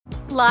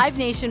Live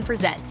Nation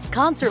presents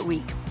Concert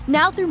Week.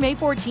 Now through May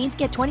 14th,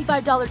 get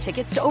 $25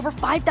 tickets to over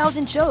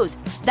 5,000 shows.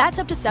 That's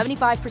up to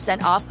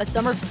 75% off a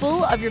summer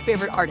full of your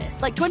favorite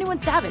artists like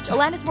 21 Savage,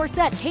 Alanis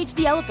Morissette, Cage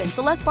the Elephant,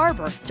 Celeste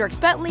Barber, Dierks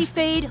Bentley,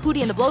 Fade,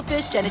 Hootie and the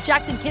Blowfish, Janet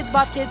Jackson, Kidz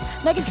Bop Kids,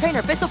 Meghan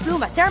Trainor, Peso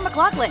Pluma, Sarah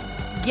McLachlan.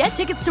 Get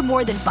tickets to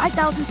more than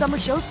 5,000 summer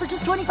shows for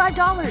just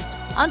 $25.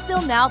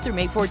 Until now through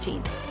May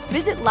 14th.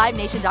 Visit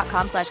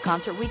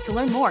LiveNation.com/Concert Week to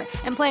learn more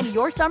and plan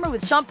your summer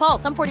with Sean Paul,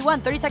 Sum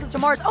 41, 30 Seconds to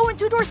Mars, and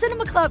Two Door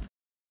Cinema Club.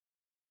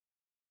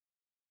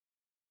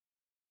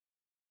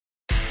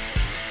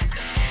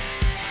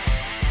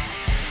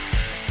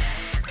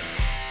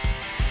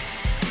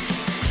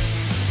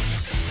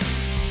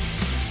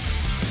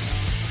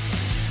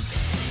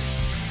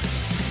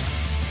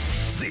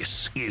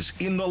 This is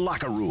In the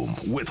Locker Room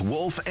with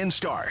Wolf and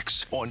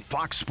Starks on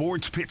Fox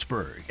Sports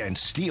Pittsburgh and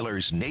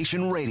Steelers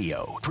Nation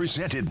Radio.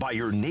 Presented by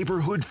your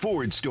neighborhood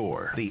Ford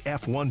store. The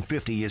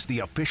F-150 is the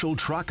official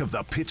truck of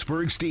the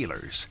Pittsburgh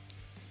Steelers.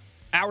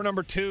 Hour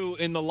number 2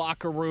 in the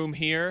locker room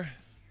here.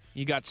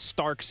 You got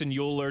Starks and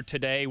Euler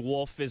today.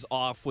 Wolf is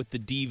off with the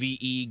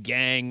DVE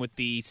gang, with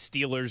the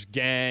Steelers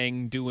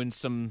gang, doing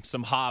some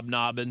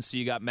hobnobbing. So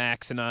you got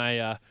Max and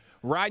I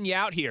riding you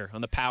out here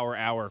on the Power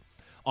Hour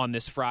on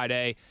this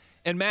Friday.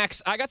 And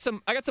Max, I got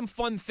some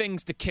fun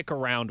things to kick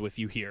around with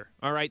you here.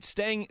 All right,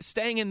 staying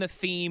in the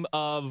theme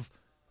of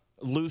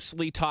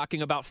loosely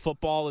talking about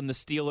football and the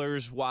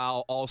Steelers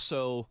while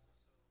also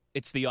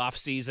it's the off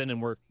season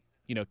and we're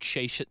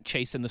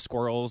chasing the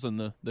squirrels and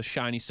the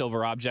shiny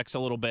silver objects a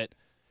little bit.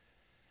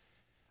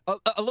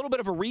 A little bit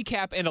of a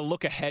recap and a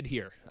look ahead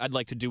here I'd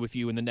like to do with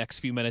you in the next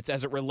few minutes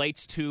as it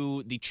relates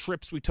to the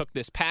trips we took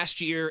this past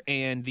year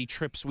and the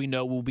trips we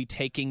know we'll be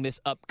taking this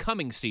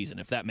upcoming season,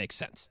 if that makes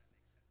sense.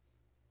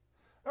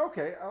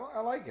 Okay,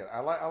 I like it. I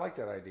like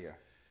that idea.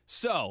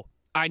 So,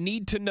 I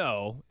need to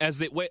know,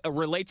 as it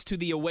relates to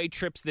the away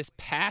trips this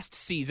past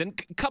season,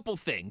 couple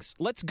things.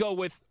 Let's go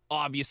with,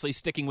 obviously,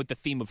 sticking with the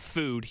theme of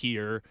food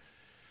here.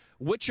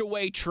 Which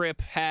away trip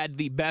had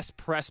the best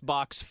press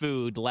box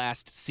food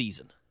last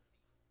season?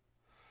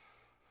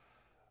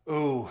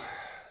 Ooh,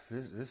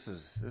 this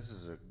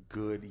is a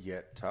good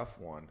yet tough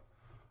one.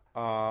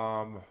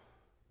 I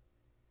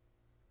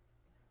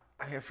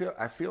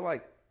feel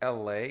like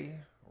L.A.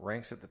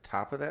 ranks at the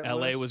top of that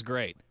L.A. list. was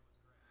great.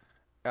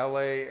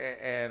 L.A.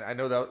 and I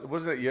know that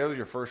wasn't it. Yeah, it was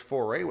your first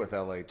foray with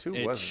L.A. too,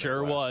 wasn't it? It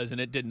sure was, and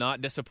it did not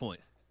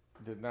disappoint.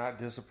 Did not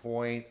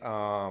disappoint.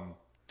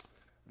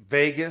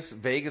 Vegas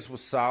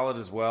was solid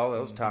as well.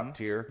 That was top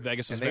tier.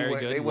 Vegas was very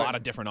good. A lot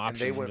of different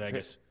options in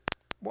Vegas.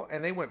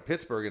 And they went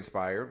Pittsburgh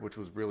inspired, which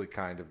was really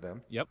kind of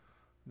them. Yep.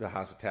 The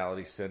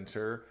hospitality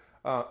center.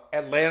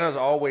 Atlanta's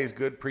always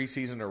good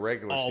preseason or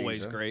regular season.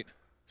 Always great.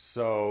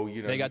 So,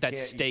 they got that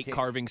steak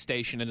carving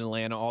station in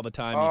Atlanta all the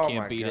time. Oh, you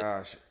can't beat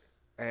gosh.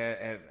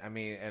 And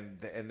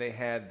they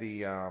had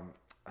the oh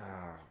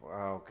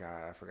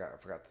god, I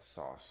forgot the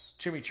sauce.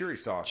 Chimichurri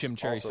sauce.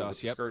 Chimichurri also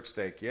sauce, yep. Skirt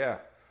steak, yeah.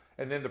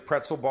 And then the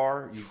pretzel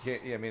bar,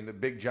 the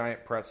big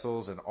giant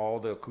pretzels and all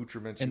the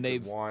accoutrements you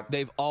could want.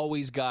 They've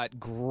always got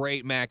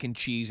great mac and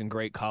cheese and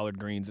great collard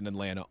greens in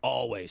Atlanta.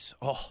 Always.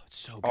 Oh, it's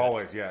so good.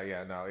 Always,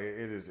 yeah. No, it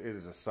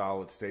is a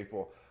solid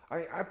staple.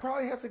 I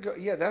probably have to go.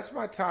 Yeah, that's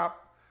my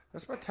top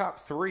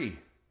 3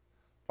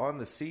 on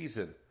the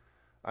season.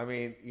 I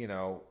mean,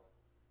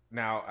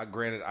 now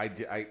granted,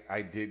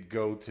 I did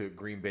go to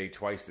Green Bay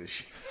twice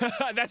this year.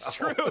 That's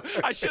true.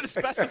 I should have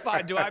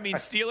specified. Do I mean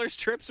Steelers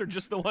trips or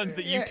just the ones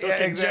that you took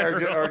in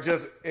general? Or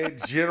just in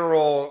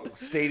general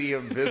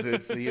stadium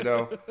visits, and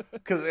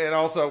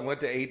also I went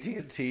to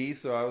AT&T,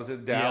 so I was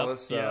in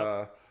Dallas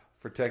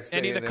for Texas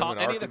A&M and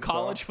Arkansas. Any of the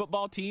college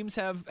football teams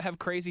have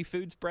crazy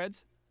food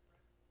spreads?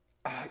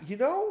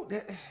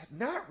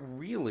 Not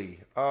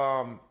really.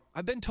 I've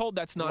been told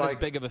that's not as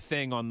big of a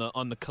thing on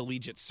the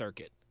collegiate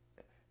circuit.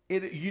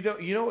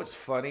 It's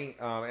funny,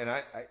 and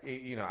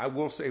I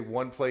will say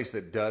one place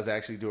that does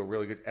actually do a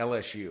really good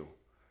LSU,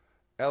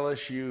 and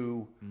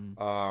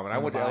I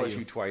went to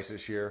LSU twice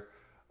this year.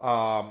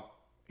 They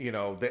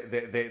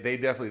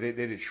definitely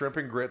did shrimp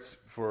and grits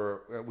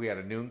we had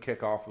a noon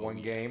kickoff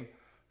one game,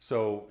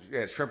 so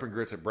yeah, shrimp and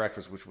grits at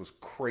breakfast, which was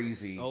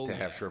crazy to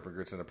have shrimp and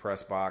grits in the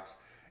press box,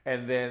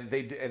 and then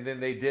they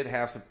did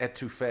have some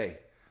etouffee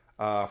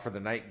for the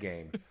night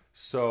game,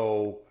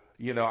 so.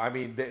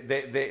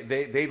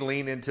 They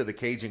lean into the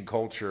Cajun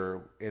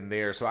culture in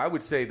there. So I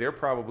would say they're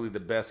probably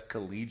the best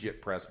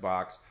collegiate press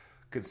box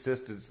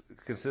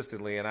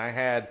consistently. And I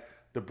had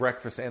the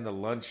breakfast and the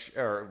lunch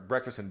or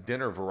breakfast and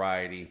dinner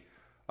variety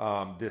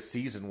this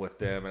season with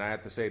them. And I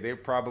have to say they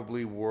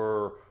probably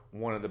were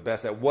one of the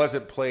best that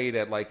wasn't played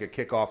at like a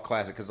kickoff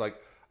classic. Because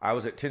I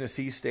was at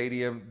Tennessee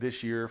Stadium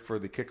this year for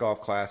the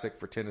kickoff classic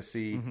for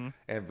Tennessee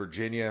and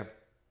Virginia.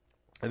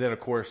 And then, of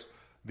course,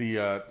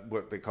 the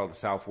what they call the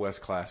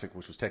Southwest Classic,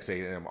 which was Texas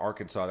A&M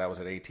Arkansas. That was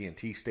at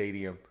AT&T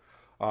Stadium.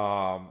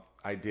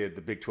 I did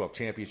the Big 12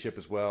 Championship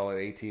as well at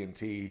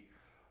AT&T.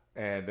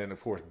 And then,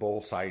 of course,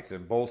 bowl sites.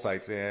 And bowl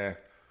sites,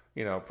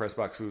 press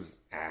box foods,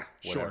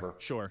 whatever.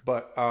 Sure.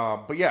 But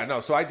yeah,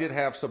 no. So I did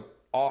have some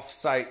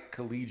off-site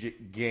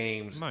collegiate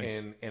games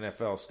Nice. in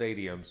NFL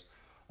stadiums.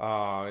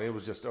 It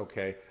was just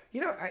okay.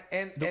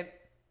 And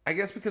I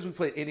guess because we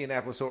played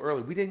Indianapolis so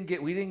early, we didn't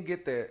get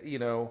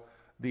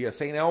the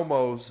St.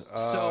 Elmo's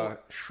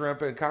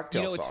shrimp and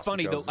cocktail sauce. It's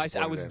funny, though.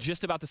 I was in.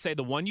 just about to say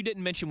the one you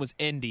didn't mention was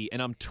Indy,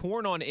 and I'm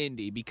torn on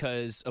Indy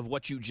because of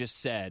what you just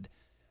said.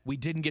 We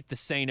didn't get the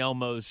St.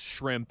 Elmo's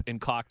shrimp and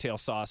cocktail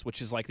sauce,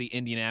 which is like the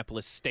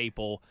Indianapolis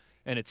staple,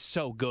 and it's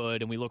so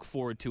good, and we look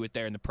forward to it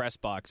there in the press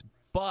box.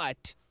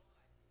 But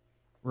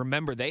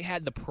remember, they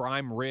had the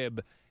prime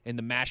rib and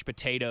the mashed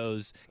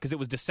potatoes because it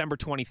was December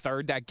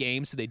 23rd, that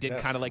game, so they did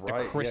kind of like the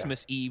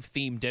Christmas Eve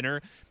themed dinner.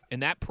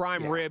 And that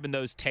prime rib and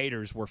those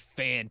taters were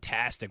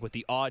fantastic with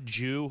the au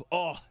jus.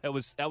 Oh, that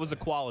was a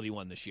quality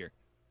one this year.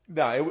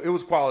 No, it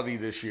was quality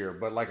this year,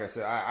 but like I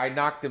said, I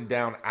knocked them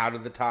down out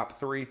of the top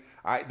 3.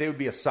 They would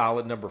be a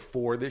solid number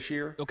 4 this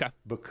year. Okay.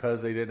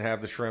 Because they didn't have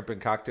the shrimp and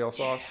cocktail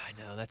sauce. Yeah,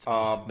 I know. That's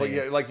but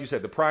yeah, like you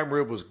said, the prime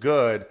rib was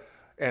good,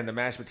 and the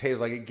mashed potatoes,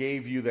 like it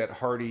gave you that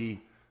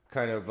hearty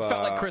kind of felt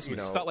like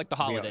Christmas. Felt like the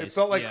holidays. It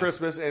felt like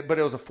Christmas, but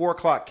it was a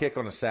 4:00 kick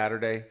on a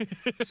Saturday,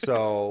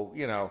 so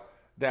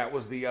that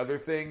was the other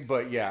thing.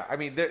 But yeah, I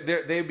mean,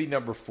 they'd be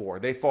number 4.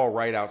 They fall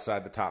right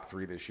outside the top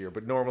 3 this year,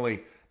 but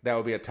normally that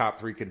would be a top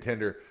 3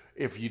 contender.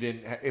 If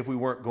we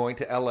weren't going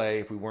to LA,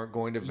 if we weren't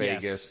going to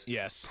Vegas,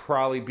 yes.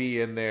 probably be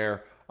in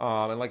there.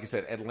 And like you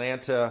said,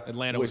 Atlanta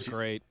was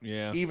great.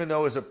 Yeah. Even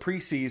though as a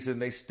preseason,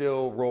 they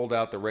still rolled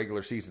out the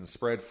regular season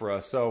spread for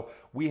us. So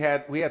we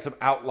had some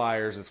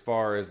outliers as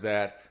far as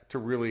that to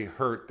really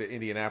hurt the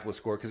Indianapolis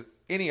score. Because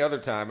any other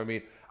time, I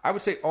mean, I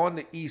would say on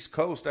the East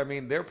Coast, I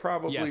mean, they're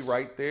probably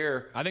right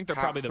there. I think they're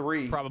top probably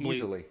three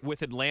easily.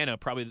 With Atlanta,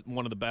 probably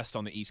one of the best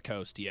on the East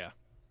Coast. Yeah.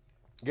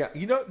 Yeah,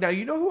 you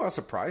know who I was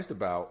surprised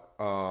about?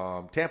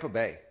 Tampa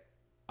Bay.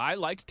 I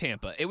liked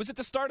Tampa. It was at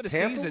the start of the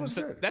Tampa season, was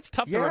so good. that's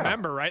tough to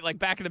remember, right? Like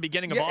back in the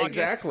beginning of August.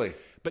 Exactly.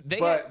 But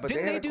but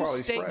didn't they they do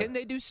quality steak? spread. Didn't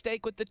they do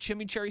steak with the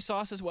chimichurri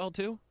sauce as well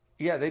too?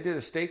 Yeah, they did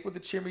a steak with the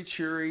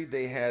chimichurri.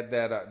 They had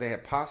that. They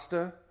had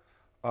pasta,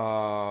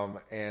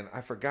 and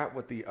I forgot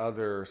what the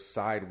other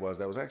side was.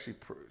 That was actually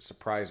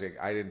surprising.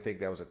 I didn't think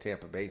that was a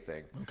Tampa Bay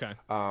thing. Okay.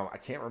 I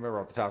can't remember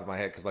off the top of my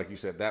head because, like you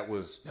said, that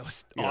was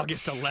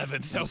August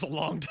 11th. That was a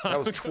long time.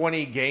 That was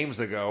 20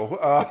 games ago.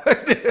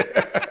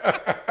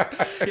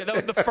 Yeah, that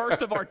was the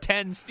first of our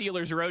 10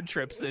 Steelers road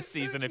trips this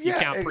season, if you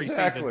count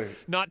preseason. Exactly.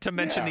 Not to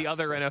mention the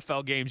other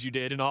NFL games you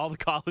did and all the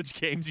college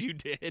games you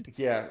did.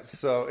 Yeah,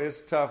 so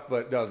it's tough,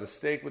 but no, the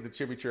steak with the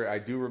chimichurri, I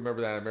do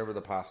remember that. I remember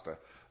the pasta.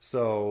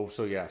 So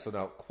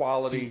no,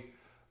 quality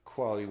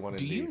one.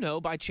 Do you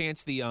know by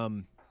chance the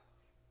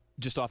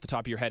just off the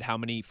top of your head how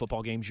many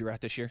football games you were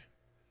at this year?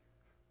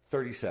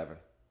 37.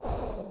 I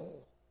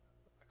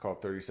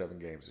called 37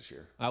 games this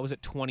year. I was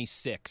at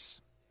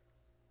 26.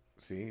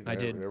 See,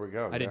 there we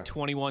go. I did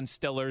 21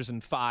 Stillers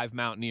and 5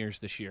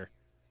 Mountaineers this year.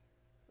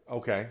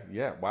 Okay,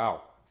 yeah,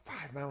 wow.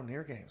 5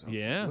 Mountaineer games. Okay,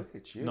 yeah, look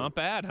at you. Not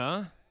bad,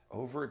 huh?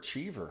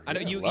 Overachiever. I know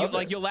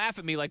you'll laugh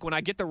at me like when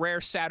I get the rare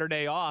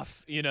Saturday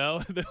off,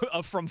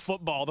 from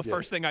football. The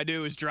first thing I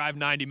do is drive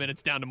 90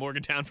 minutes down to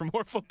Morgantown for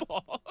more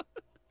football.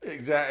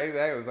 Exactly.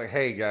 It was like,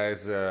 hey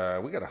guys,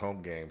 we got a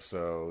home game,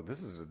 so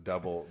this is a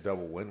double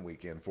win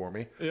weekend for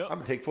me. Yep. I'm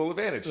gonna take full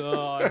advantage.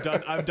 Oh,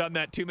 I've done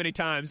that too many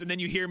times, and then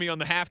you hear me on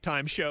the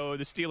halftime show,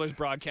 the Steelers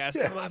broadcast.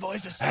 Yeah. My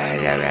voice is because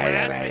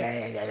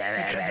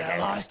I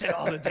lost it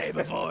all the day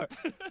before.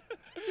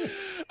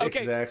 Okay.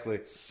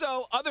 Exactly.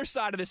 So, other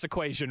side of this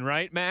equation,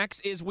 right,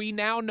 Max, is we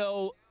now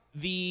know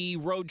the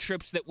road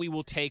trips that we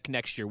will take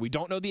next year. We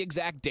don't know the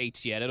exact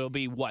dates yet. It'll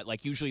be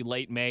usually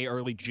late May,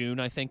 early June,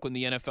 I think, when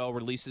the NFL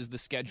releases the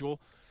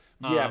schedule.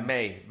 Yeah,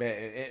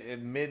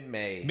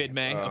 mid-May.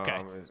 Mid-May,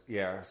 okay.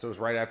 Yeah, so it's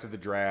right after the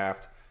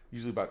draft.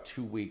 Usually about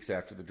 2 weeks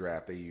after the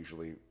draft, they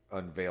usually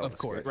unveil Of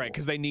course, schedule. right,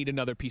 because they need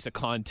another piece of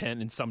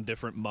content in some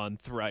different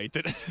month, right?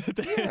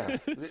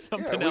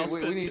 Something else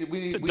to dominate we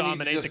need to the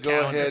calendar.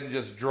 go ahead and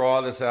just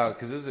draw this out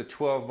because this is a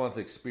 12-month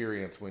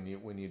experience when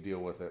you deal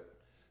with it.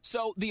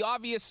 So the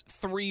obvious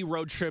 3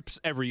 road trips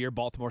every year,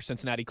 Baltimore,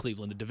 Cincinnati,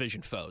 Cleveland, the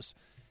division foes.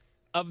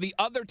 Of the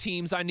other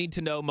teams I need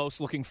to know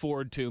most looking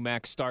forward to,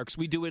 Max Starks,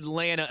 we do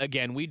Atlanta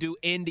again. We do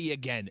Indy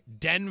again.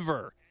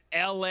 Denver,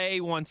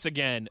 L.A. once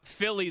again.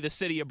 Philly, the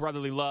city of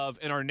brotherly love,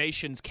 and our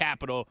nation's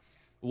capital,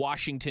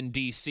 Washington,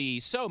 D.C.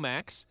 So,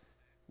 Max,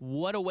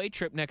 what away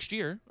trip next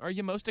year are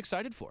you most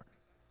excited for?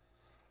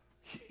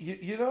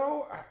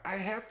 I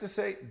have to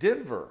say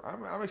Denver.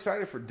 I'm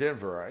excited for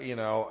Denver.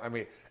 I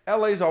mean,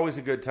 LA's always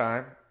a good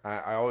time.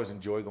 I always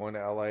enjoy going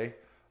to LA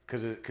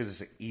because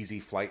it's an easy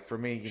flight for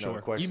me. Sure.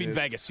 The question You mean is,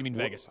 Vegas?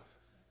 Vegas?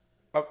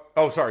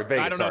 Sorry,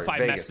 Vegas. I don't know if I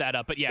Vegas. messed that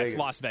up, but yeah, Vegas. It's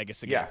Las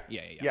Vegas again.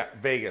 Yeah,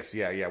 Vegas.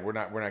 Yeah. We're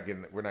not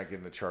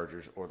getting the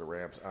Chargers or the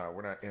Rams.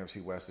 We're not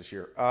NFC West this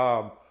year.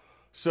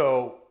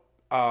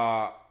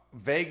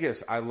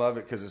 Vegas, I love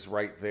it because it's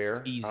right there.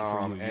 It's easy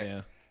for you,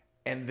 yeah.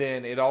 And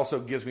then it also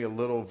gives me a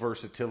little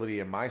versatility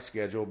in my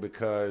schedule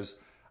because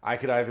I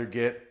could either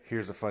get,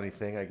 here's a funny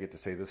thing, I get to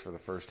say this for the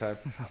first time.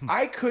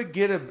 I could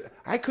get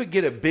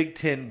a Big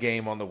Ten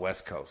game on the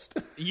West Coast.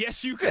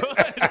 Yes, you could.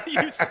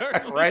 You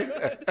certainly Right?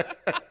 could.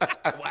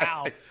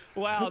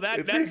 Wow.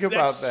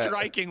 That's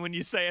striking when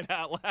you say it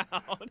out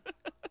loud.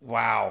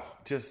 Wow.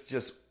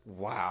 Just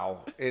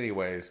wow.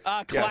 Anyways.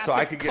 Classic, so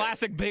I could get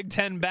classic Big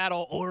Ten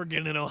battle,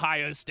 Oregon and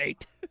Ohio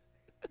State.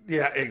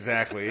 Yeah,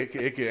 exactly.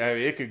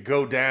 It could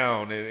go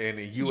down in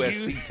a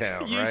USC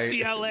town, right?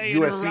 UCLA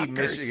USC, and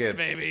Rutgers, Michigan,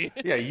 baby.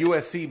 Yeah,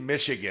 USC,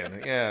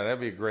 Michigan. Yeah,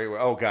 that'd be a great way.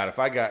 Oh God, if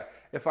I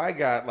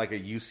got like a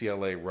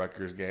UCLA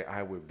Rutgers game,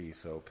 I would be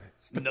so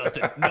pissed.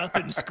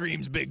 Nothing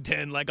screams Big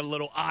Ten like a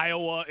little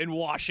Iowa and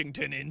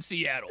Washington in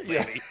Seattle,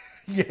 baby.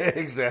 Yeah,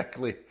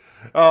 exactly.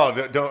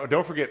 Oh,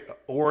 don't forget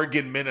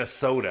Oregon,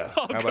 Minnesota.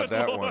 How about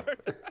that Lord.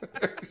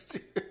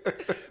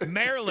 one?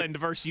 Maryland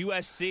versus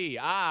USC.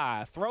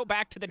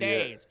 Throwback to the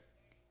days.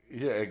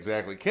 Yeah,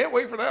 exactly. Can't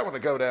wait for that one to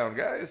go down,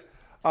 guys.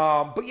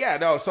 But yeah,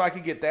 no. So I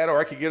could get that, or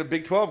I could get a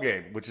Big 12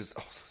 game, which is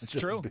also It's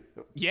true.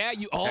 Yeah,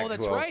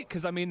 that's Pac-12 right.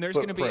 Because I mean, there's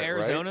going to be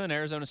Arizona right? and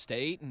Arizona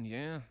State, and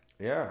Yeah,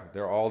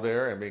 they're all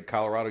there. I mean,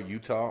 Colorado,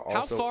 Utah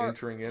also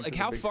entering into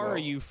how the Big far 12. are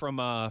you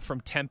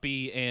from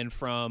Tempe and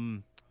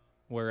from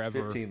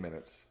wherever? 15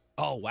 minutes.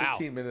 Oh wow,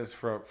 15 minutes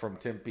from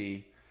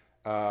Tempe,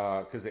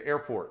 because the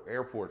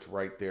airport's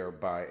right there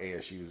by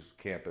ASU's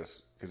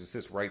campus, because it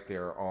sits right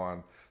there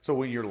on. So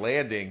when you're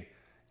landing,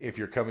 if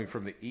you're coming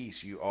from the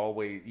east, you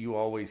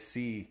always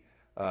see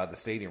the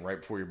stadium right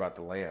before you're about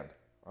to land,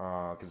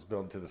 because it's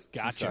built into the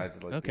two sides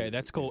of Okay,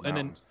 that's cool. And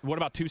then what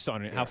about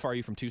Tucson? How far are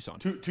you from Tucson?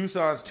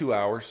 Tucson's 2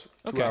 hours,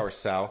 2 hours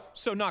south.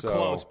 So not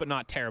close, but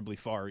not terribly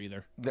far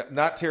either.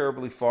 Not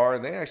terribly far,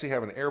 and they actually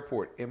have an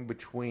airport in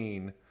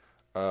between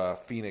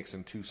Phoenix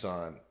and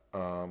Tucson,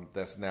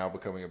 that's now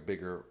becoming a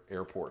bigger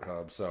airport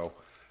hub. So,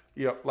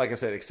 like I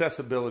said,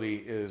 accessibility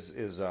is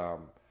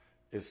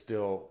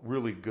still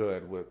really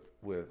good with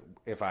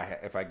if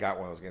I got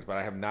one of those games, but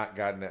I have not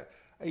gotten it.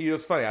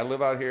 It's funny. I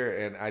live out here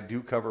and I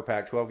do cover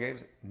Pac-12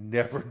 games.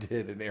 Never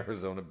did an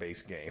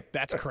Arizona-based game.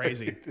 That's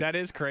crazy. That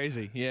is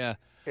crazy. Yeah.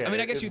 Yeah, I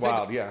mean, I guess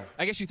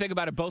I guess you think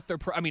about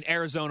it.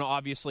 Arizona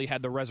obviously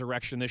had the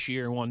resurrection this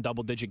year and won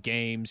double-digit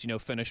games.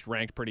 Finished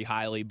ranked pretty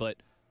highly, but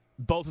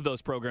both of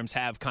those programs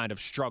have kind of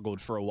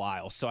struggled for a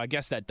while. So I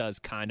guess that does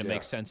kind of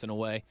make sense in a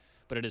way,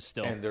 but it is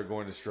still. And they're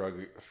going to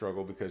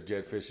struggle because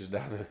Jed Fish is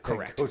now the head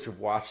Correct. coach of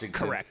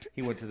Washington. Correct.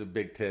 He went to the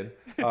Big Ten.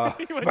 He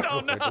went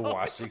to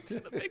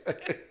Washington. To the Big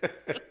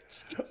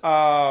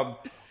Ten.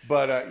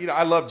 But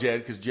I love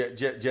Jed because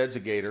Jed's a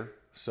Gator.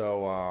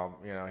 So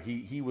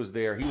he was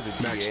there. He was a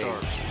GA. Max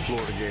Starks,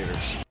 Florida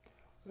Gators.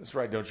 That's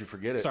right. Don't you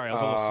forget it. Sorry, I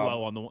was a little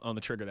slow on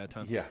the trigger that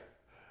time. Yeah.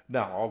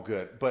 No, all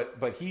good.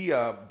 But he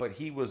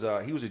was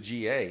a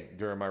GA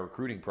during my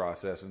recruiting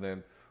process, and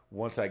then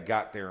once I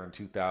got there in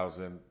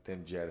 2000,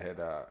 then Jed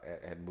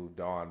had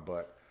moved on.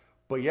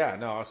 But yeah,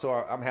 no. So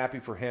I'm happy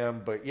for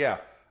him. But yeah,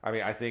 I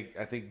mean, I think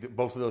that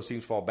both of those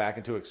teams fall back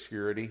into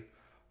obscurity.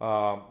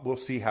 We'll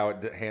see how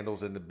it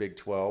handles in the Big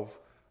 12,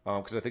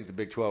 because I think the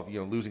Big 12,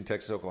 losing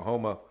Texas,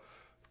 Oklahoma,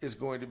 is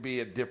going to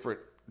be a different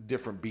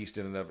beast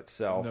in and of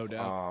itself. No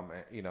doubt.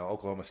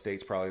 Oklahoma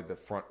State's probably the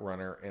front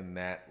runner in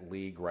that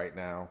league right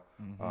now.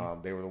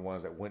 Mm-hmm. They were the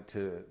ones that went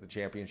to the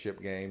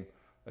championship game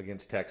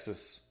against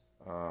Texas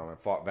and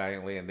fought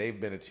valiantly, and they've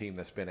been a team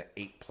that's been an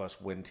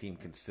 8+ win team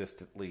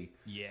consistently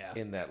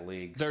in that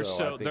league. They're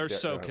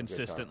so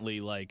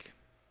consistently like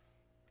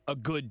a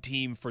good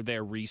team for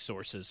their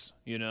resources,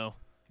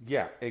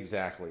 Yeah,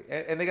 exactly.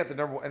 And they got the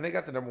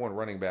number one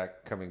running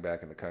back coming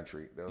back in the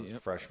country. That was a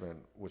freshman,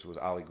 which was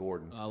Ollie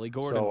Gordon.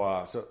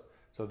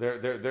 So they're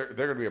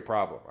going to be a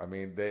problem. I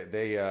mean,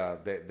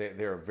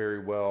 they're a very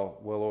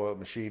well-oiled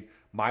machine.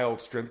 My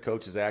old strength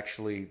coach is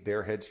actually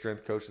their head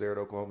strength coach there at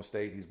Oklahoma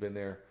State. He's been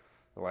there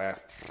the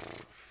last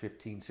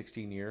 15,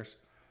 16 years.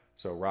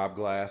 So Rob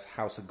Glass,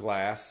 House of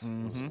Glass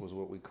was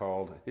what we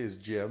called his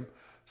gym.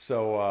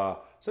 So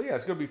yeah,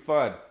 it's going to be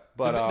fun.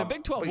 But the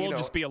Big 12 will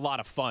just be a lot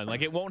of fun.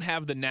 Like, it won't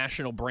have the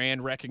national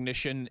brand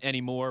recognition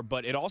anymore,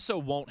 but it also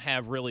won't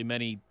have really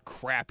many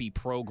crappy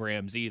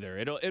programs either.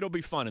 It'll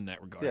be fun in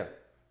that regard. Yeah,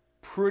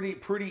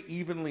 pretty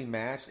evenly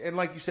matched. And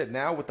like you said,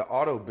 now with the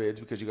auto bids,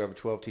 because you have a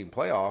 12-team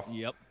playoff.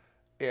 Yep.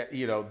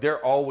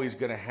 They're always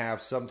going to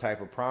have some type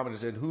of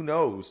prominence, and who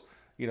knows?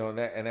 In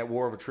that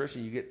war of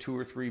attrition, you get 2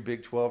 or 3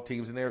 Big 12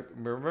 teams in there.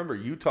 Remember,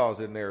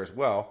 Utah's in there as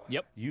well.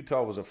 Yep.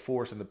 Utah was a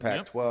force in the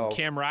Pac-12. Yep.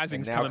 Cam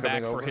Rising's coming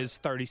back for his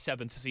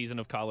 37th season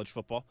of college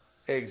football.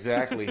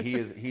 Exactly. He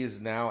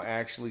is now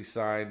actually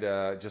signed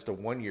just a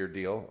 1-year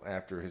deal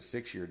after his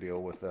 6-year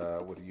deal with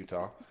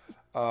Utah.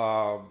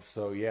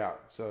 So yeah.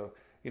 So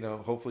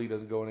hopefully he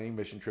doesn't go on any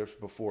mission trips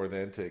before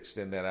then to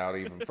extend that out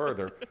even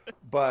further.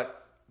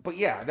 But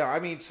yeah, no, I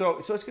mean, so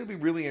it's going to be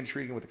really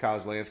intriguing with the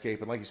college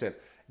landscape, and like you said,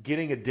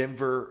 getting a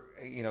Denver,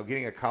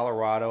 getting a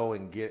Colorado,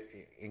 and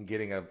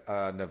getting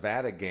a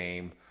Nevada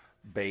game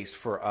based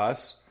for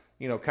us,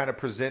 kind of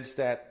presents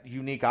that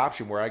unique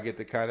option where I get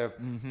to kind of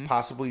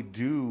possibly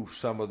do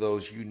some of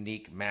those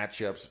unique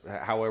matchups,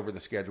 however the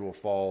schedule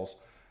falls,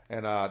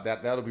 And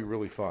that'll be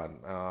really fun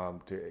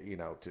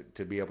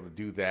to be able to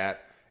do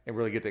that and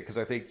really get that, because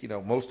I think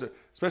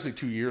especially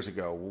 2 years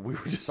ago we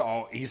were just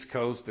all East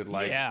Coast and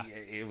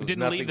it was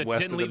didn't leave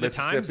the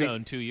time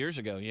zone 2 years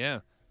ago.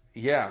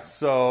 Yeah,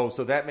 so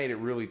that made it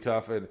really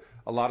tough, and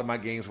a lot of my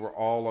games were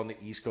all on the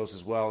East Coast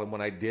as well. And when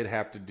I did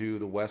have to do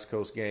the West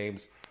Coast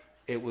games,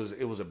 it was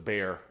a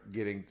bear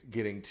getting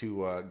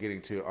to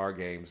our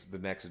games the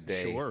next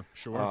day.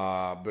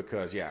 Sure.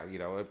 Because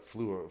it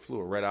flew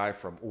a red eye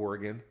from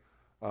Oregon.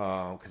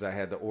 Because I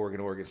had the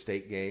Oregon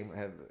State game,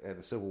 had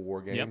the Civil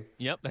War game.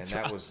 Yep, that's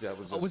right.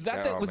 Was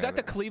that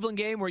the Cleveland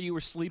game where you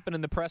were sleeping in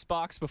the press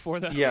box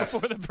before the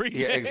pregame?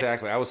 Yeah,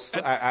 exactly.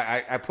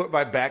 I put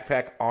my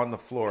backpack on the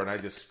floor and I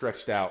just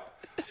stretched out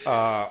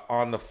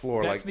on the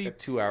floor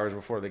 2 hours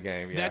before the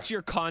game. Yeah. That's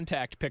your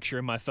contact picture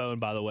in my phone,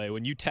 by the way.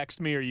 When you text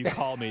me or you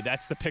call me,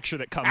 that's the picture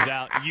that comes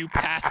out. You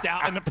passed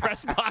out in the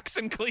press box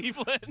in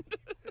Cleveland.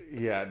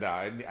 Yeah, no,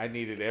 I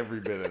needed every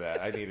bit of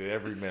that. I needed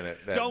every minute.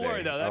 Don't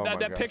worry though,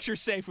 that picture's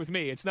safe with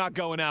me. It's not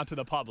going out to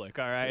the public.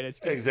 All right, it's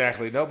just,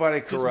 exactly. Nobody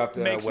corrupt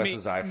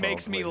Wes's iPhone.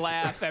 Makes me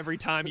laugh every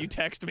time you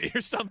text me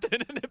or something,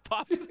 and it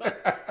pops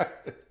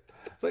up.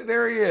 It's like,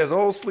 there he is,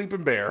 old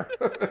sleeping bear.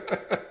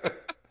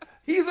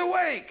 He's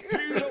awake.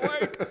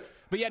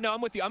 But yeah, no,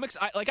 I'm with you. I'm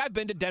excited. Like, I've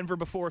been to Denver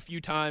before a few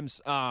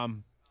times,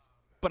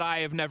 but I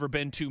have never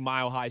been to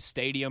Mile High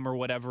Stadium or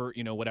whatever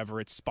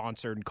it's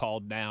sponsored and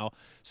called now.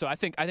 So I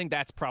think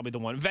that's probably the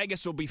one.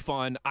 Vegas will be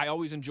fun. I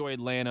always enjoy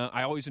Atlanta.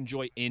 I always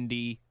enjoy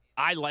Indy.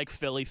 I like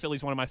Philly.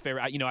 Philly's one of my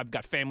favorite. I've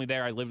got family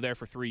there. I lived there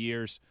for 3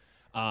 years.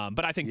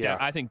 But I think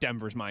I think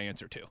Denver's my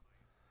answer too.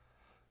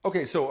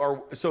 Okay,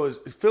 so is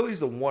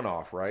Philly's the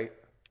one-off, right?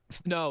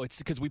 No, it's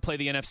because we play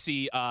the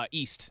NFC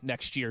East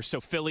next year.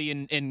 So Philly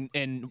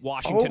and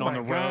Washington on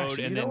the road,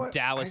 and then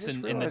Dallas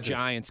and the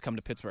Giants come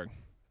to Pittsburgh.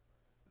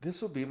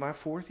 This will be my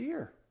 4th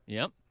year.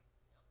 Yep.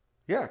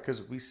 Yeah,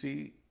 because we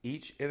see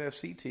each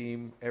NFC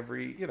team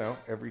every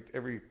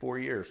 4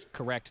 years.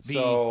 Correct.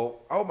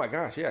 So, oh my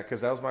gosh, yeah,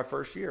 because that was my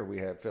first year we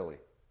had Philly.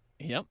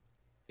 Yep.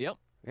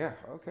 Yeah,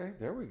 okay,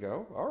 there we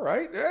go. All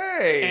right.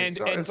 Hey,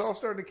 it's all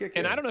starting to kick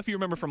in. And I don't know if you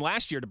remember from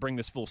last year, to bring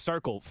this full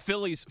circle,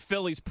 Philly's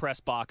press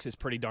box is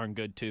pretty darn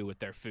good too with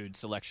their food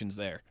selections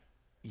there.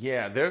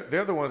 Yeah,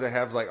 they're the ones that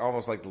have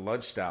almost like the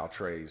lunch style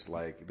trays.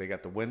 Like, they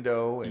got the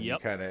window and you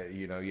kind of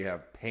you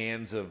have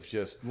pans of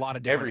just a lot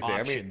of different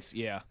everything. options.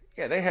 Yeah,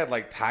 they had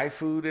like Thai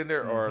food in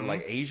there or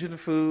like Asian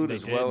food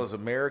well as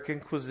American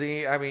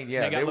cuisine. I mean,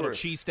 yeah, they got little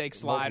cheesesteak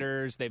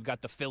sliders. They've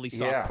got the Philly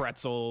soft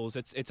pretzels.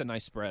 It's a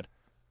nice spread.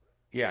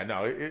 Yeah,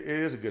 no, it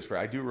is a good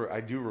spread.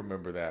 I do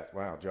remember that.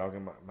 Wow,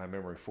 jogging my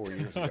memory 4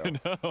 years ago. I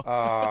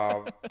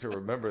know. To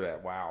remember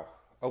that. Wow.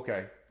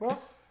 Okay.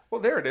 Well,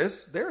 there it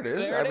is.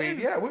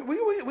 Yeah,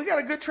 we got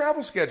a good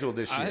travel schedule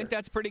this year. I think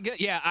that's pretty good.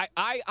 Yeah,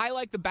 I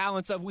like the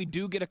balance of, we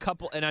do get a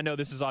couple, and I know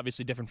this is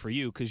obviously different for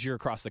you because you're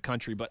across the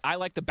country, but I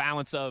like the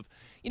balance of,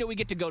 we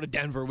get to go to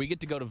Denver, we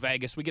get to go to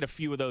Vegas, we get a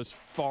few of those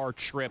far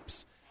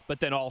trips, but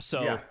then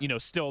also,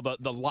 still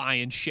the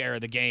lion's share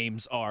of the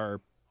games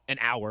are an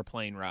hour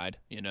plane ride,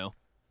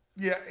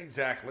 Yeah,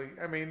 exactly.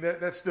 I mean,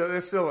 that's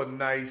still a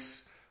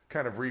nice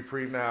kind of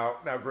reprieve. Now,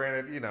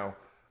 granted,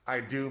 I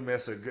do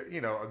miss a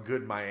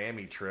good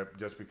Miami trip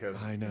just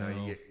because I know.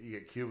 You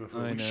get Cuban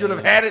food. We should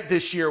have had it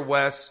this year,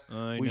 Wes.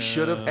 We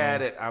should have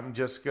had it. I'm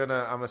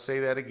gonna say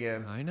that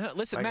again. I know.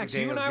 Listen, Max,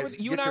 you and I were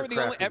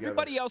the only.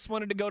 Everybody else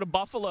wanted to go to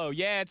Buffalo.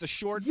 Yeah, it's a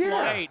short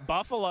flight.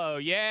 Buffalo.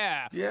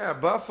 Yeah. Yeah,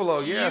 Buffalo.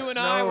 Yeah. You and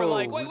I were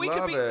like, wait, we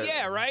could be.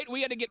 Yeah, right.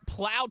 We had to get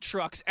plow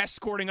trucks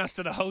escorting us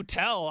to the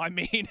hotel. I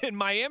mean, in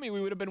Miami, we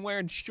would have been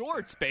wearing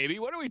shorts, baby.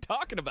 What are we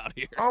talking about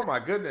here? Oh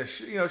my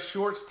goodness.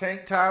 Shorts,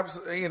 tank tops.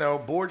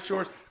 Board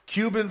shorts.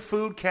 Cuban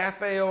food,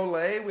 cafe au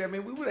lait. We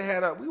would have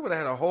had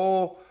a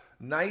whole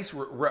nice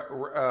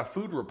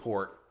food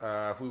report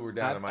if we were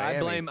down in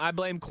Miami. I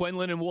blame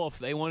Quinlan and Wolf.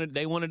 They wanted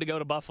to go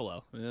to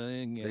Buffalo.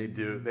 They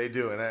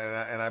do, and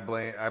I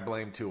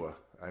blame Tua.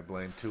 I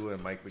blame Tua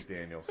and Mike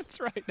McDaniels. That's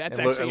right.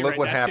 Look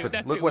what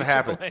happened. Look what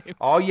happened.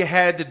 All you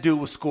had to do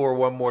was score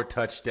one more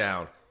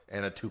touchdown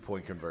and a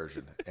 2-point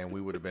conversion, and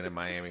we would have been in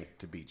Miami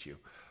to beat you.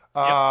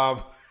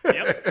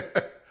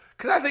 Yep.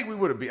 Because I think we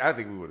would have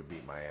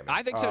beat Miami.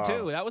 I think so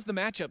too. That was the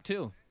matchup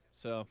too.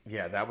 So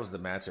yeah, that was the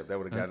matchup that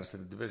would have got us to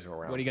the divisional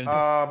round. What are you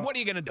gonna do? What are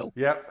you gonna do?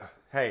 Yep.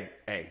 Hey,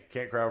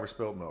 can't cry over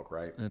spilled milk,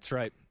 right? That's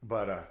right.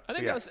 But I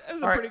think that was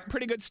a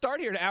pretty good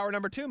start here to hour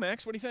number 2,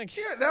 Max. What do you think?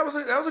 Yeah, that was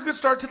a good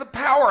start to the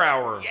Power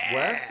Hour. Yeah.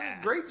 Wes,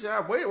 great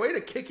job. Way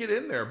to kick it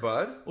in there,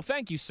 bud. Well,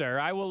 thank you, sir.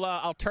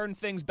 I'll turn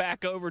things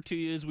back over to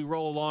you as we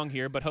roll along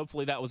here. But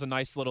hopefully that was a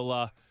nice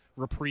little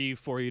reprieve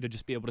for you to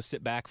just be able to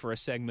sit back for a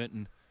segment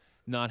and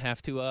not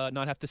have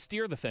to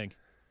steer the thing.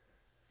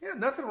 Yeah,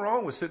 nothing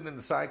wrong with sitting in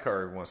the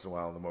sidecar every once in a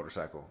while on the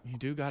motorcycle. You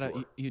do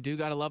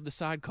gotta love the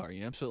sidecar.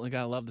 You absolutely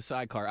gotta love the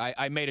sidecar.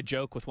 I made a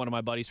joke with one of my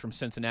buddies from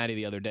Cincinnati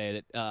the other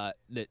day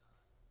that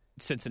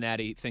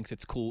Cincinnati thinks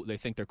it's cool. They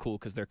think they're cool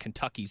because they're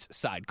Kentucky's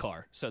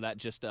sidecar. So that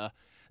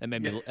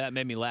That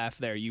made me laugh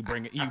there. You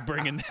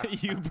bringing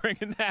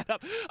that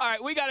up. All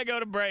right, we got to go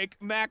to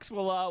break. Max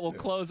will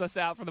close us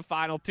out for the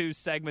final two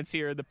segments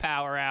here of the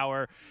Power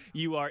Hour.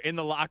 You are in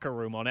the locker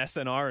room on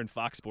SNR and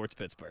Fox Sports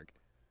Pittsburgh.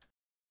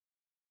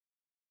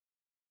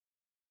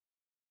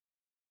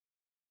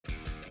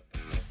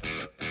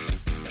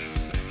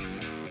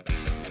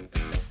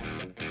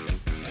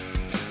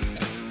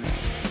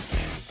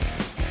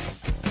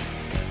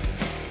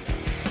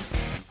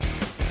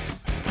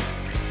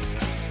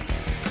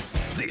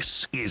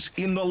 This is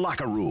In the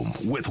Locker Room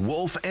with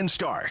Wolf and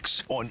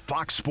Starks on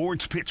Fox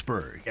Sports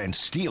Pittsburgh and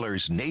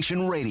Steelers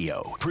Nation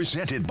Radio.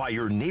 Presented by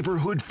your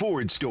neighborhood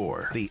Ford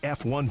store. The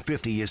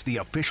F-150 is the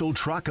official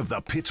truck of the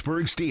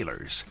Pittsburgh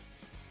Steelers.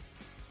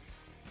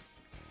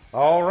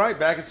 All right,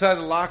 back inside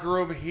the locker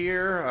room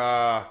here.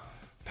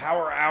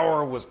 Power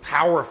Hour was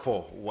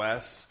powerful,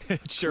 Wes.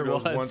 It sure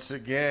Kudos was. Once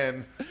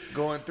again,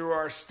 going through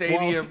our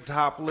stadium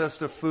top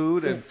list of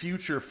food and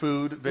future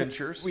food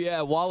ventures.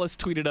 Yeah, Wallace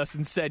tweeted us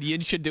and said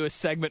Yin should do a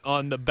segment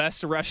on the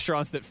best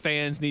restaurants that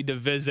fans need to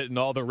visit in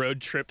all the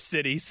road trip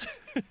cities.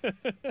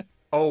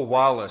 Oh,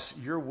 Wallace,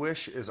 your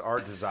wish is our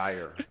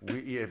desire.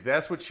 If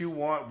that's what you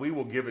want, we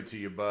will give it to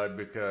you, bud,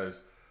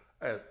 because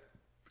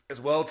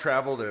as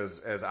well-traveled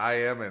as I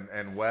am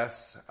and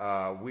Wes,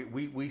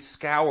 we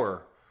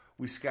scour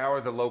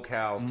the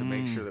locales to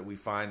make sure that we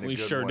find a we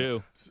good sure one.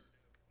 do.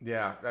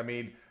 Yeah, I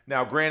mean,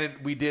 now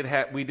granted, we did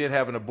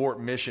have an abort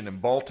mission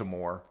in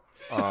Baltimore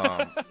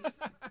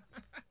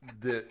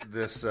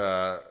this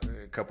a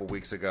couple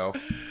weeks ago.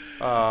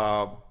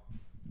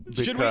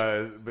 Should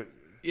we?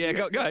 Yeah,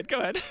 go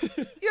ahead.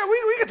 Yeah,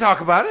 we can talk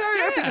about it.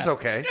 I think it's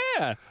okay.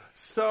 Yeah.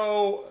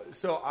 So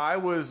I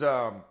was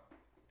all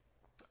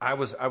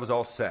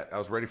set. I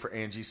was ready for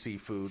Angie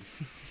Seafood.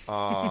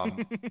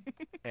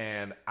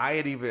 And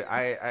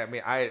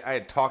I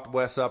had talked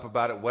Wes up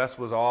about it. Wes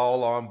was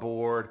all on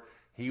board.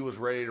 He was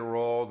ready to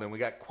roll. Then we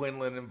got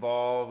Quinlan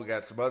involved. We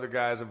got some other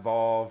guys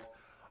involved.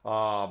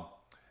 And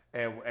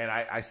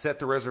I set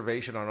the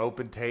reservation on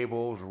Open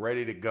Table, was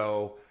ready to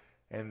go.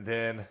 And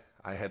then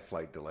I had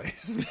flight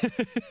delays.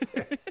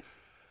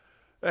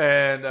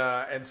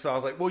 And so I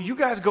was like, well, you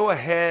guys go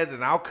ahead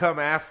and I'll come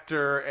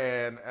after.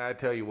 And I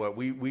tell you what,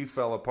 we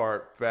fell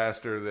apart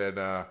faster than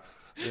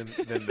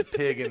the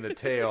pig in the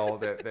tail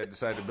that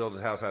decided to build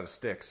his house out of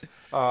sticks.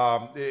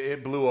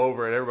 It blew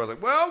over and everybody's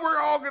like, well, we're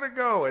all going to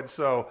go. And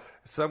so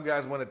some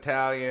guys went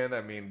Italian.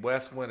 I mean,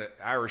 Wes went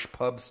Irish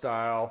pub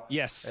style.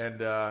 Yes. And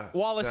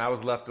Wallace, and I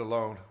was left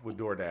alone with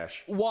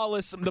DoorDash.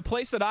 Wallace, the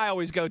place that I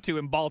always go to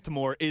in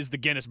Baltimore is the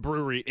Guinness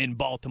Brewery in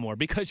Baltimore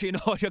because, you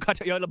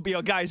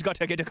your guys got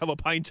to get a couple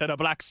pints of the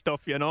black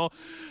stuff, you know.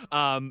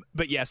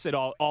 But yes,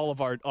 all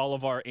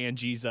of our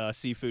Angie's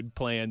seafood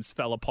plans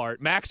fell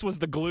apart. Max was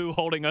the glue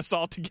holding us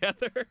all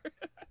together.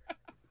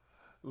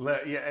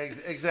 Yeah,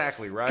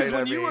 exactly, right? Because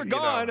when you were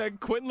gone,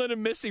 Quinlan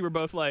and Missy were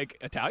both like,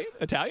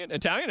 Italian?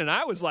 And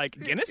I was like,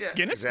 Guinness?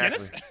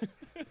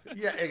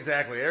 Yeah,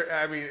 exactly.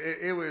 I mean,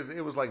 it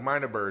was like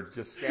minor birds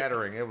just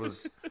scattering. I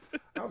was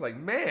like,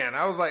 man,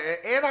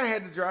 and I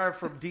had to drive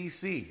from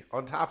D.C.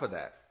 on top of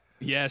that.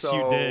 Yes, so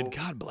you did.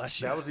 God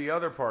bless you. That was the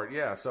other part,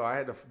 yeah. So I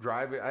had to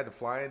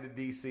fly into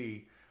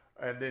D.C.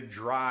 and then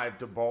drive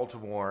to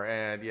Baltimore,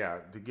 and yeah,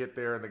 to get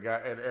there,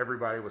 and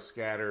everybody was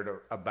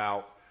scattered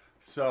about.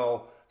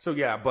 So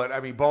yeah, but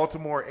I mean,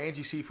 Baltimore,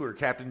 Angie Seafood or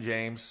Captain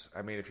James.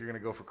 I mean, if you're going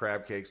to go for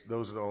crab cakes,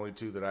 those are the only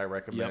two that I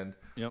recommend.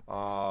 Yep.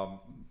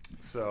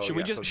 So should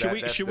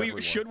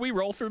we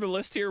roll through the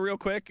list here real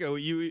quick? Oh,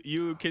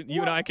 you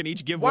and I can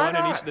each give one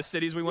in each of the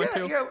cities we went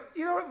to. Yeah,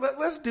 you know what?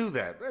 Let's do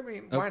that. I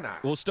mean, why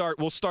not? We'll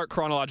start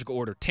chronological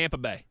order. Tampa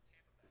Bay.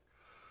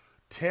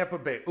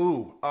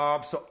 Ooh.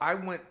 So I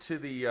went to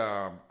the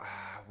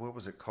what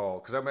was it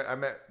called? Because I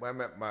met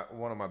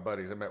one of my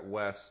buddies. I met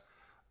Wes.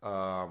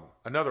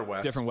 Another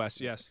Wes. Different Wes,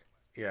 yes.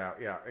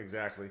 Yeah,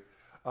 exactly.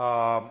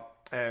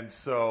 And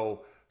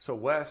so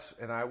Wes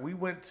and I we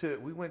went to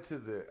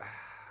the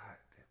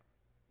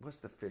what's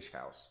the fish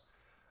house?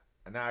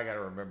 And now I got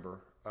to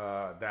remember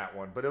that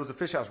one. But it was a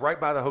fish house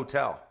right by the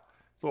hotel.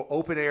 Little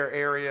open air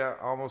area,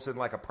 almost in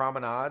like a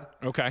promenade.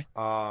 Okay.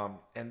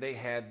 And they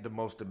had the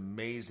most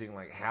amazing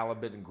like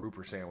halibut and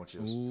grouper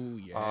sandwiches. Ooh,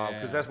 yeah.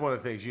 Because that's one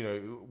of the things, you know,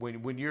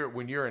 when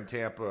you're in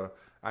Tampa,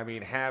 I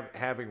mean,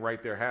 having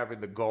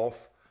the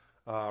Gulf.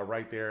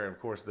 Right there, and of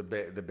course the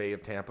Bay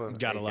of Tampa.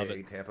 Gotta love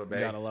it. Tampa Bay.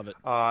 Gotta love it.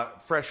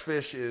 Fresh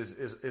fish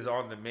is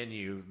on the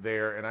menu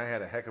there, and I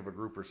had a heck of a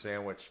grouper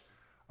sandwich.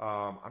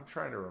 I'm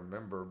trying to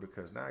remember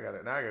because now I got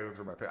to go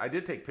through my. I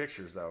did take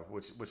pictures though,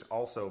 which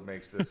also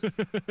makes this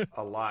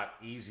a lot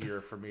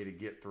easier for me to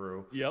get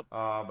through. Yep.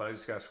 But I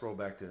just got to scroll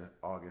back to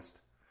August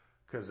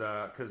because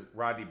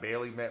Rodney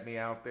Bailey met me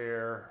out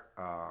there.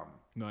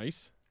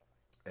 Nice.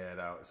 And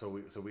so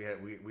we had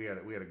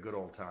a good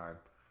old time.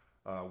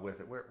 With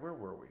it. Where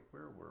were we?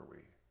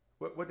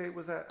 What date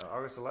was that?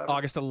 August 11th?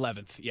 August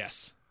 11th,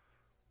 yes.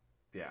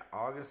 Yeah,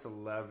 August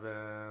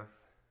 11th.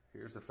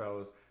 Here's the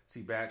fellows.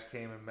 See, Batch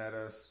came and met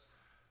us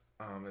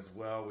as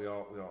well. We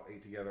all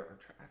ate together.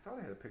 I thought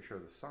I had a picture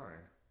of the sign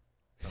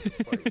of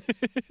the place.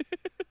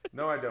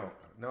 No, I don't.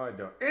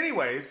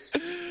 Anyways,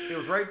 it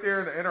was right there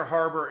in the Inner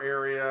Harbor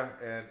area,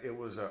 and it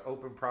was an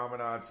open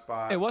promenade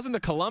spot. It wasn't the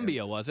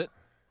Columbia, was it?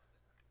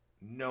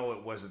 No,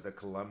 it wasn't the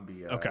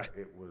Columbia. Okay.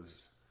 It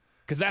was.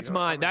 Because that's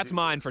mine. That's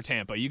mine for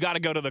Tampa. You got to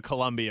go to the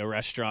Columbia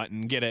restaurant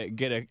and get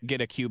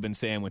a Cuban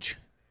sandwich.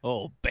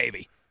 Oh,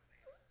 baby.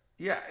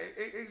 Yeah,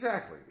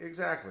 exactly.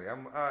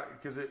 I'm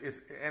because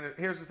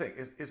here's the thing: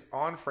 it's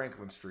on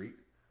Franklin Street,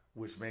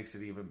 which makes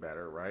it even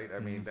better, right? I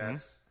mean,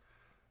 that's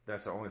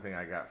the only thing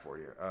I got for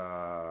you.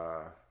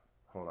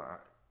 Hold on.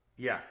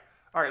 Yeah.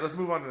 All right, let's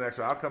move on to the next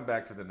one. I'll come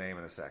back to the name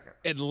in a second.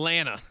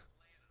 Atlanta.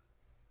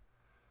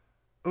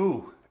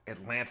 Ooh,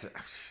 Atlanta.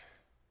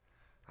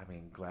 I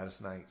mean,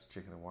 Gladys Knight's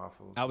Chicken and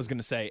Waffles. I was going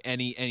to say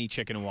any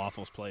chicken and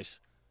waffles place.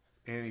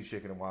 Any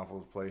chicken and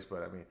waffles place,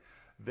 but I mean,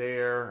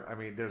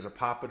 there's a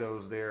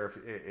Pappadeaux there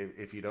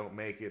if you don't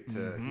make it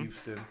to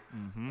Houston,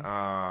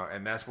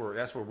 and that's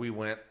where we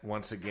went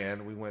once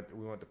again. We went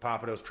to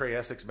Pappadeaux. Trey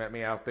Essex met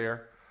me out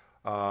there,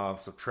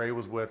 so Trey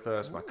was with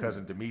us. My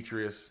cousin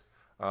Demetrius,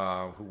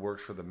 who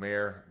works for the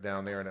mayor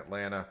down there in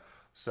Atlanta.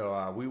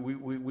 So we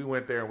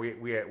went there and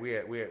we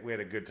had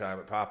a good time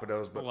at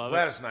Pappadeaux. But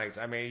Gladys Knight's,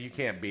 I mean, you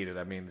can't beat it.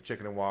 I mean, the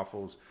chicken and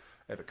waffles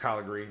at the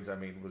Collard Greens, I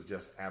mean, was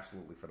just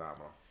absolutely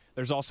phenomenal.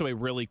 There's also a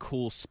really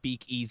cool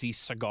speakeasy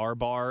cigar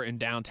bar in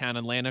downtown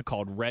Atlanta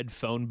called Red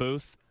Phone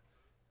Booth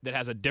that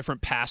has a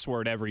different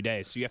password every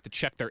day. So you have to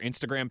check their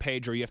Instagram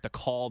page or you have to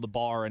call the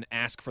bar and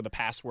ask for the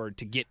password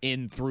to get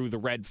in through the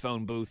Red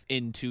Phone Booth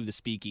into the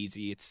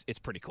speakeasy. It's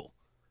pretty cool.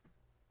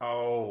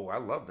 Oh, I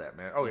love that,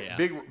 man. Oh, yeah.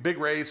 Big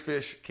Ray's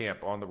Fish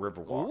Camp on the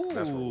Riverwalk. Ooh,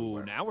 that's where we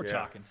went. Now we're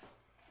talking.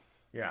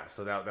 Yeah,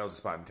 so that was a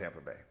spot in Tampa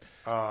Bay.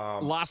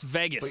 Las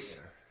Vegas.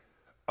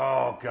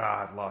 Oh,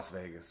 God, Las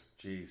Vegas.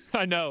 Jeez.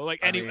 I know.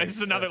 This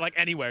is another,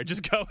 anywhere.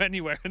 Just go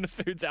anywhere, and the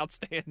food's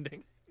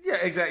outstanding. Yeah,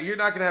 exactly. You're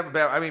not going to have a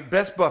bad... I mean,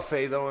 best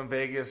buffet, though, in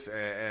Vegas,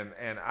 and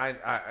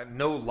I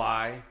no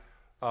lie,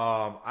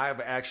 I've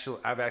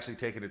actually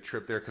taken a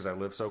trip there because I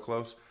live so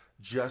close,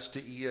 just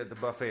to eat at the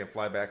buffet and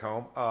fly back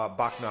home.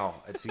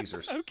 Bacchanal at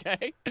Caesars.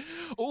 Okay.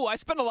 Ooh, I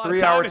spent a lot of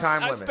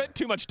time. I spent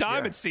too much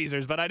time at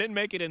Caesars, but I didn't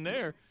make it in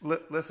there.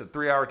 Listen,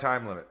 3-hour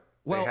time limit.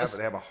 Well,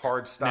 they have a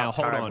hard stop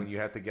time when you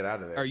have to get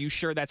out of there. Are you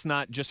sure that's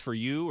not just for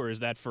you, or is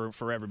that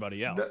for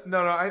everybody else?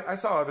 No. I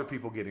saw other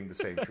people getting the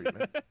same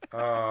treatment.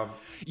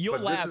 You'll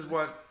laugh. This is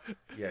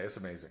it's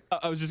amazing.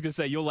 I was just gonna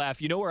say, you'll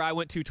laugh. You know where I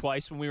went to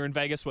twice when we were in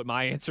Vegas? What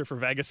my answer for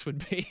Vegas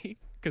would be?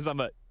 Because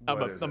I'm a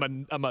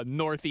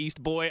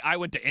Northeast boy. I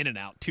went to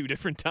In-N-Out 2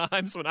 different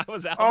times when I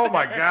was out there. Oh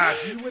my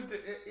gosh, you went to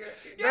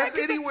that's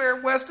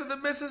anywhere west of the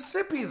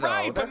Mississippi, though.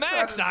 Right, but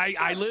Max,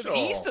 I live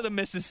east of the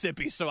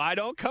Mississippi, so I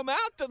don't come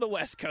out to the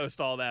West Coast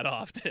all that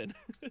often.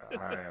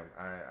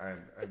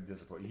 I'm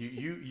disappointed.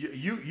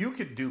 You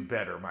could do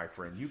better, my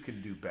friend. You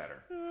can do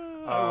better.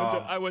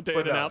 I went to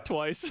In-N-Out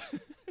twice.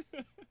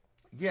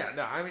 Yeah,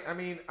 no,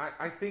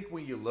 I think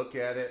when you look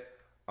at it,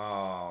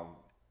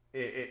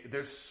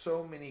 there's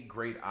so many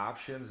great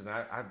options, and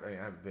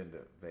I've been to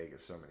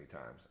Vegas so many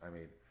times. I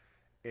mean,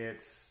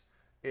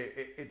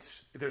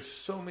 there's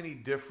so many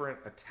different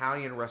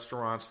Italian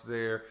restaurants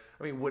there.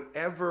 I mean,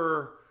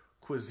 whatever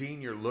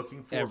cuisine you're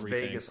looking for,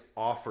 everything. Vegas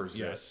offers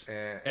yes.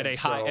 it at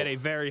a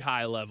very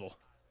high level.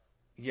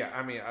 Yeah,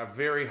 I mean, a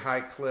very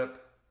high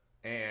clip,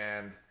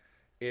 and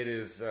it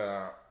is.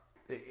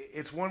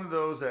 It's one of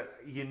those that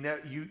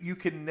you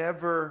can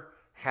never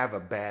have a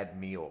bad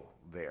meal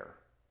there.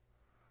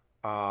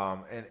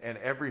 And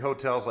every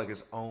hotel's like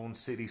its own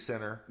city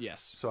center.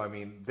 Yes. So I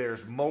mean,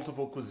 there's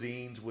multiple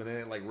cuisines within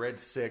it, like Red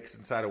Six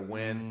inside of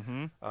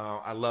Wynn.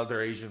 I love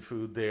their Asian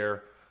food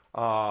there.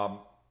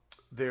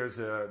 There's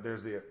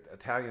the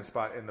Italian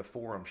spot in the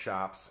Forum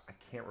Shops. I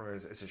can't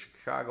remember. It's a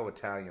Chicago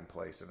Italian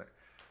place, and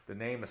the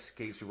name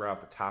escapes me right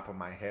off the top of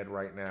my head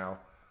right now.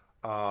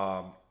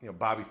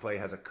 Bobby Flay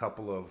has a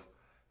couple of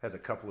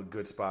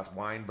good spots.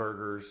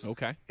 Weinberger's.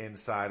 Okay.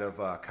 Inside of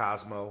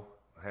Cosmo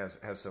has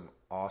some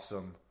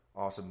awesome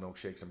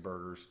milkshakes and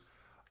burgers.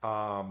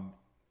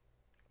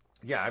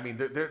 Yeah, I mean,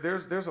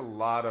 there's a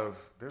lot of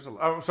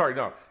I'm sorry,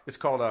 no, it's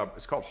called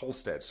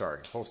Holstead.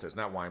 Sorry, Holstead's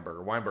not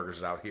Weinberger. Weinberger's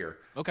is out here.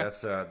 Okay,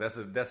 that's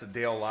a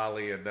Dale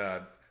Lally and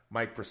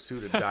Mike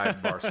Pursuta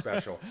dive bar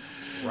special,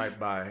 right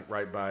by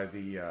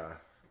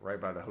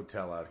the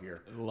hotel out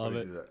here. Love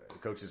it. The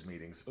coaches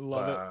meetings.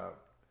 Love it.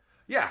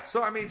 Yeah. So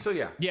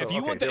yeah. Yeah. So, if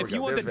you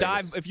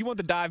want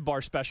the dive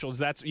bar specials,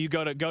 that's you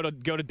go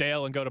to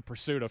Dale and go to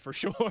Pursuta for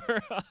sure.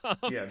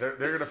 Yeah,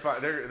 they're gonna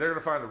find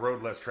the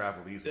road less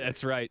traveled easy.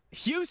 That's right.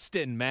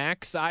 Houston,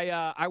 Max.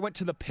 I went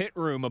to the Pit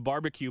Room, a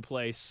barbecue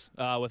place,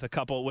 with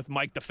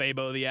Mike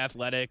DeFabo of The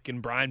Athletic and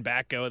Brian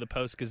Batko of the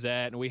Post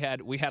Gazette, and we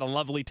had a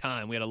lovely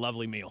time. We had a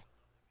lovely meal.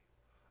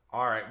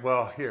 All right.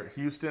 Well, here,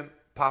 Houston,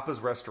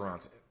 Papa's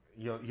restaurants.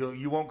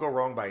 You won't go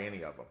wrong by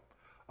any of them.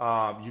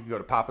 You can go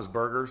to Papa's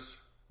Burgers.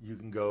 You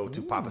can go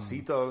to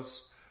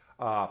Papacitos,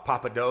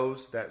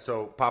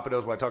 Pappadeaux.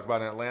 Pappadeaux, what I talked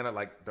about in Atlanta,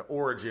 like the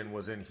origin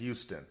was in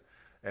Houston,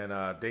 and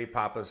Dave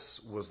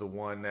Pappas was the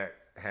one that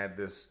had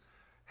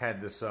had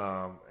this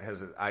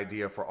has an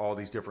idea for all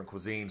these different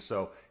cuisines.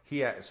 So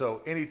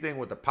so anything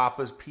with the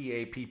Pappas,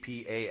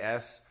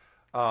 Pappas,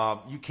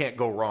 you can't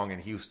go wrong in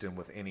Houston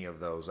with any of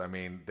those. I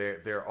mean,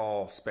 they're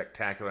all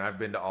spectacular. I've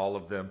been to all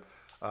of them.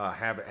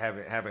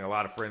 Having a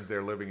lot of friends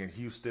there living in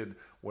Houston,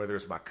 whether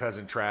it's my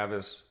cousin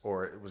Travis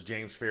or it was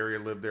James Ferrier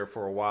lived there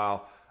for a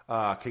while.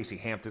 Casey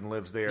Hampton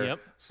lives there. Yep.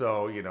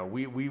 So,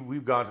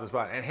 we've gone to the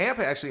spot. And Hamp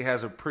actually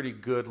has a pretty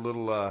good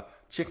little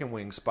chicken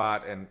wing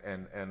spot and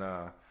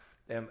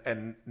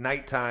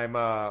nighttime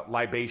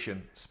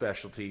libation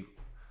specialty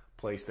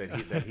place that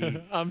he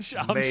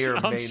may or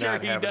may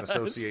not have an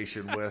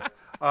association with.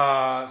 But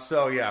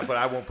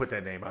I won't put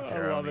that name out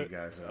there. I don't need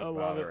guys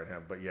bothering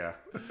him. But yeah.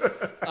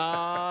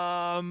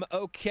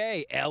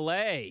 Okay,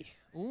 L.A.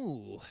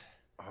 Ooh.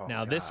 Oh,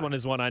 now, this one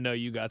is one I know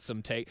you got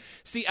some take.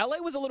 See,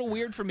 L.A. was a little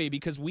weird for me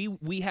because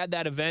we had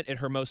that event at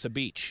Hermosa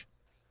Beach.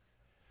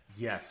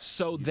 Yes.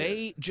 So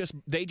they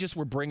just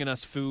were bringing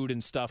us food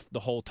and stuff the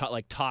whole time,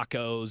 like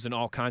tacos and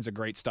all kinds of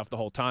great stuff the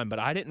whole time. But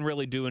I didn't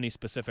really do any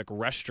specific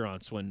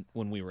restaurants when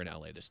we were in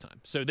L.A. this time.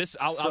 So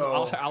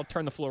I'll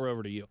turn the floor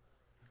over to you.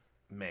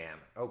 Man,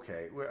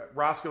 okay.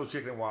 Roscoe's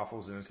Chicken and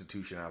Waffles is an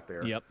institution out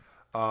there. Yep.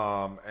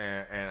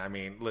 And I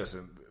mean,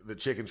 listen, the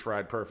chicken's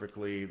fried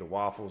perfectly. The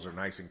waffles are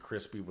nice and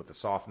crispy with the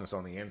softness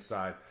on the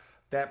inside.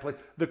 That place,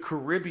 the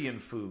Caribbean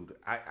food.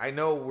 I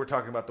know we're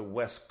talking about the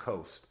West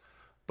Coast,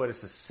 but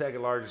it's the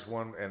second largest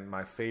one and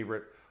my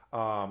favorite.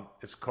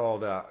 It's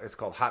called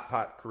Hot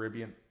Pot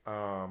Caribbean.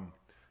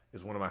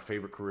 Is one of my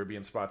favorite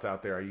Caribbean spots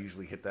out there. I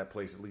usually hit that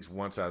place at least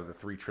once out of the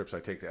 3 trips I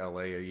take to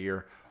LA a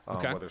year,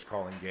 whether it's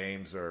calling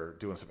games or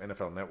doing some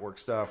NFL Network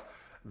stuff.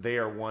 They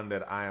are one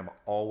that I am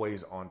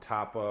always on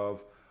top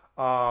of.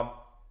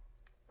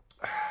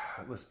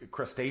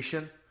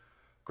 Crustacean.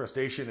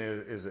 Crustacean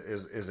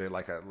is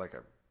like a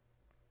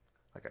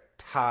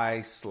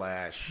Thai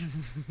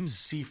 /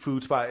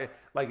 seafood spot.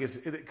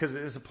 Because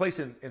it's a place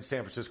in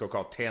San Francisco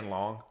called Tan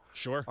Long.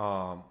 Sure.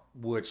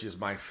 Which is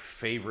my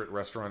favorite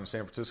restaurant in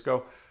San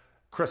Francisco.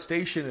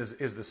 Crustacean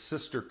is the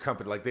sister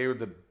company. Like, they were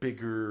the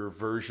bigger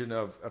version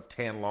of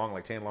Tan Long.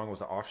 Like, Tan Long was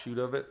the offshoot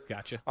of it.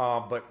 Gotcha.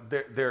 But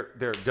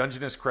their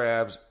Dungeness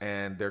crabs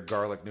and their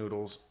garlic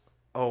noodles.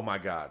 Oh my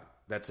God,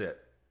 that's it.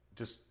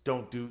 Just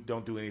don't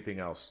do anything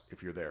else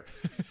if you're there.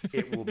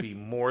 It will be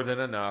more than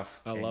enough.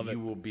 I love it.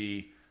 You will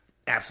be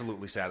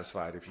absolutely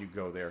satisfied if you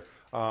go there.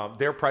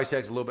 Their price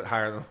tag's a little bit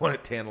higher than the one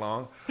at Tan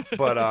Long,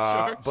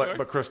 but sure.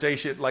 But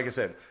Crustacean, like I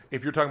said,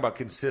 if you're talking about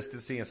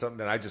consistency and something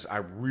that I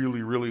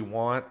really really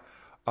want,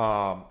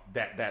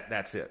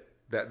 that's it.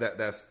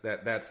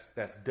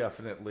 That's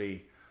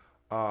definitely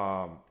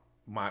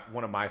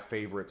one of my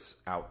favorites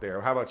out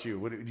there. How about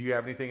you? Do you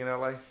have anything in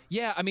LA?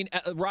 Yeah, I mean,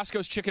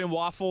 Roscoe's Chicken and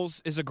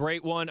Waffles is a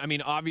great one. I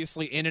mean,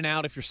 obviously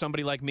In-N-Out if you're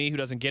somebody like me who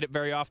doesn't get it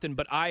very often,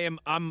 but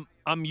I'm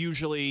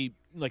usually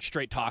like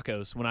straight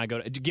tacos when I go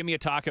to. Give me a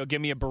taco,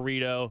 give me a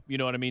burrito, you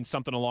know what I mean,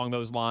 something along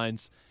those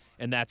lines.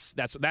 And that's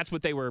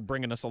what they were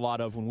bringing us a lot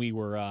of when we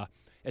were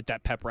at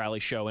that pep rally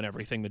show and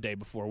everything the day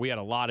before. We had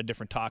a lot of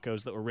different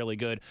tacos that were really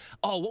good.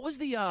 Oh, what was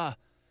the I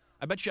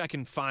bet you I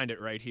can find it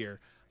right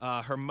here.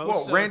 Hermosa.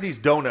 Well, Randy's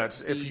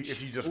Donuts,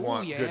 if you just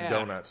want good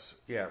donuts.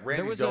 Yeah,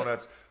 Randy's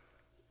Donuts.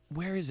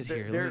 Where is it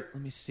here?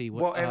 Let me see.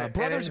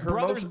 Brothers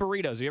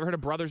Burritos. Have you ever heard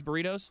of Brothers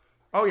Burritos?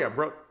 Oh yeah,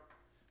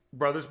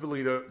 Brothers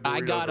Burritos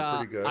are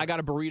pretty good. I got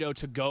a burrito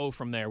to go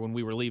from there when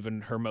we were leaving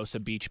Hermosa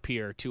Beach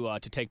Pier to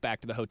take back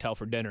to the hotel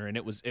for dinner, and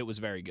it was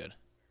very good.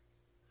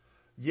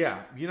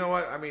 Yeah, you know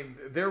what? I mean,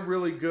 they're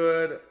really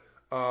good.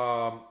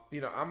 I'm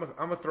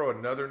gonna throw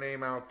another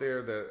name out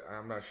there that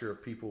I'm not sure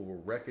if people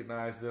will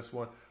recognize this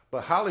one,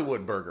 but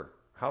Hollywood Burger.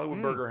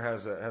 Hollywood Burger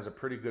has a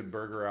pretty good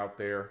burger out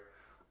there.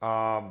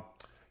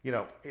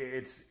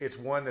 It's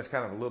one that's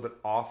kind of a little bit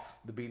off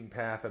the beaten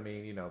path. I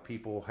mean,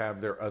 people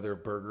have their other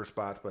burger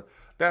spots, but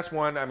that's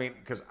one. I mean,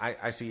 because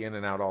I see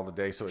In-N-Out all the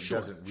day, so it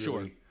doesn't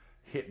really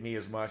hit me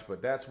as much.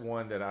 But that's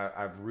one that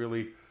I've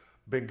really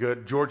been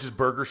good. George's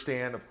Burger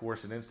Stand, of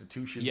course, an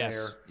institution there.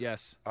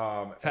 Yes.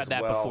 I've had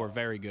that before.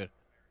 Very good.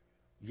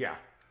 Yeah.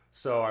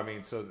 So I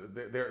mean,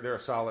 they're a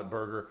solid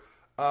burger.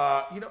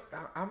 I'm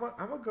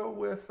gonna go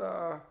with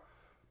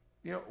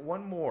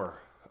one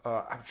more.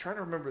 I'm trying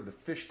to remember the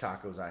fish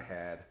tacos I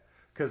had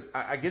because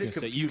I get it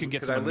confused. You can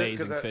get some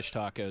amazing fish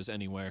tacos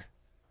anywhere.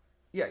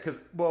 Yeah,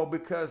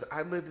 because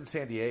I lived in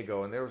San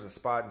Diego and there was a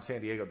spot in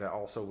San Diego that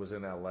also was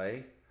in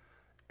LA,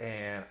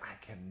 and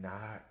I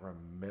cannot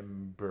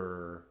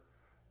remember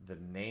the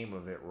name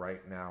of it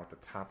right now at the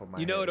top of my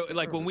head.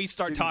 Like when we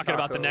start talking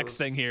about the next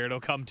thing here,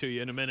 it'll come to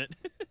you in a minute.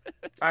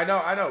 I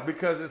know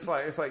because it's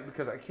like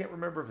because I can't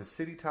remember if it's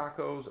City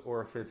Tacos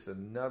or if it's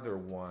another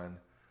one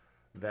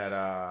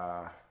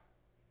that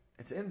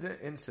it's in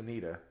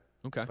Encinita.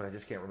 Okay, but I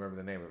just can't remember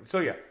the name of it. So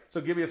yeah,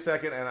 give me a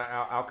second and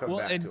I'll come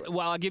back to it.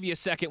 Well, I'll give you a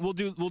second. We'll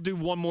do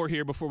one more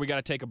here before we got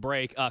to take a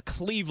break.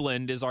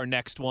 Cleveland is our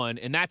next one,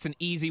 and that's an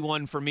easy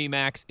one for me,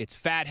 Max. It's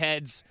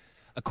Fatheads.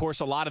 Of course,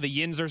 a lot of the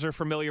Yinzers are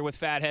familiar with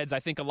Fatheads. I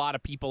think a lot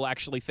of people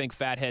actually think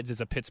Fatheads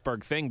is a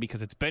Pittsburgh thing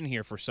because it's been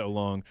here for so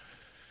long.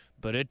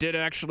 but it did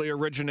actually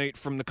originate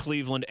from the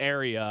Cleveland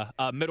area,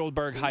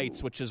 Middleburg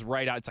Heights, which is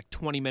right out. It's like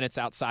 20 minutes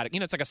outside.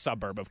 It's like a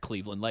suburb of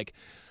Cleveland, like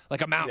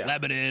a Mount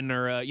Lebanon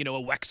or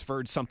a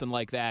Wexford, something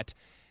like that.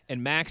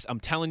 And Max, I'm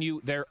telling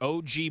you, their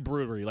OG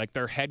brewery, like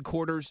their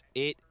headquarters,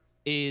 it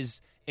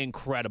is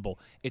incredible.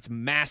 It's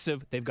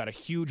massive. They've got a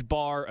huge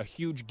bar, a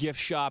huge gift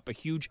shop, a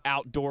huge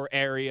outdoor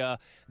area.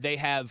 They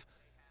have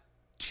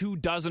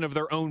 24 of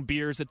their own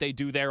beers that they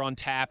do there on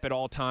tap at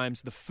all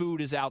times. The food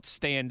is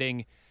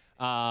outstanding.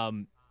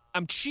 I'm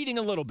cheating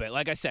a little bit,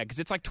 like I said, because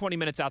it's like 20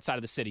 minutes outside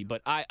of the city,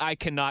 but I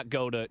cannot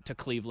go to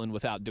Cleveland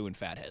without doing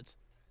Fatheads.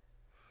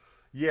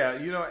 Yeah,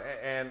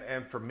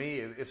 and for me,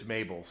 it's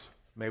Mabel's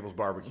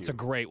Barbecue. It's a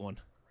great one.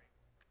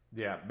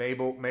 Yeah,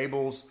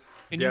 Mabel's.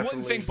 And you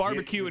wouldn't think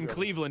barbecue in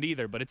Cleveland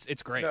either, but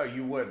it's great. No,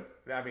 you wouldn't.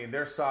 I mean,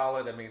 they're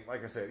solid. I mean,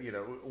 like I said,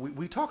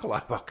 we talk a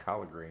lot about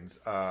collard greens,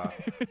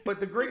 but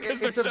the green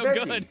because it's they're so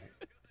veggie. good.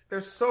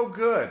 They're so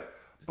good.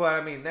 But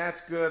I mean,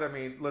 that's good. I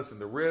mean, listen,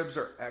 the ribs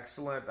are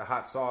excellent. The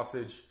hot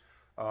sausage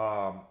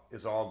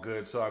is all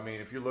good. So I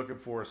mean, if you're looking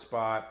for a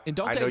spot, and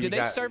do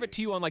they serve it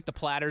to you on like the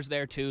platters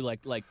there too,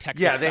 like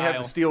Texas? Yeah, they style?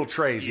 have the steel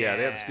trays. Yeah,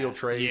 they have the steel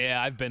trays.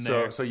 Yeah, I've been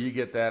there. So you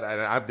get that.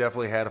 And I've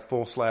definitely had a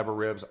full slab of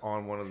ribs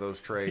on one of those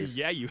trays.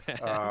 Yeah, you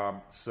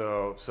have.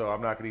 So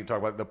I'm not going to even talk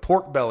about it. The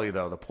pork belly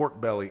though. The pork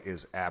belly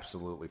is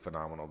absolutely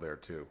phenomenal there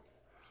too.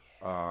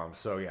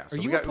 So yeah. So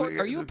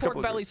are you a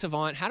pork belly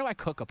savant? How do I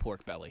cook a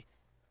pork belly?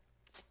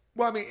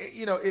 Well, I mean,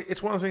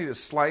 it's one of those things that's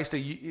sliced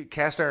a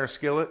cast iron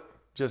skillet.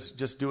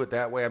 Just do it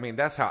that way. I mean,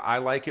 that's how I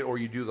like it. Or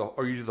you do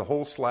the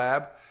whole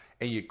slab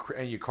and you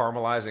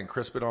caramelize and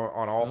crisp it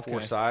on all four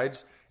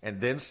sides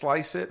and then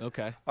slice it.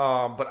 Okay.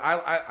 But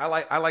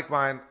I like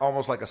mine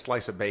almost like a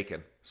slice of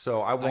bacon.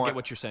 So I get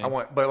what you're saying. I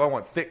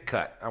want thick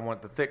cut. I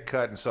want the thick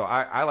cut, and so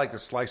I like to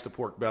slice the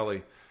pork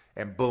belly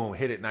and boom,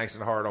 hit it nice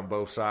and hard on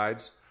both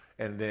sides.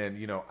 And then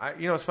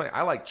it's funny.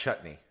 I like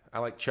chutney.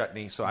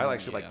 So I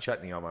actually like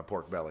chutney on my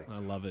pork belly. I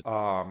love it.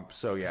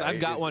 So yeah, I've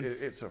got one.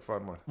 It's a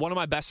fun one. One of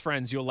my best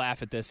friends. You'll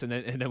laugh at this, and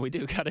then we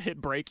do got to hit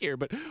break here.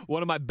 But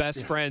one of my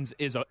best friends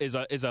is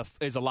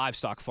a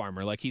livestock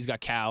farmer. Like he's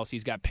got cows,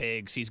 he's got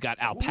pigs, he's got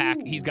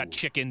alpaca, he's got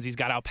chickens, he's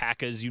got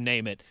alpacas, you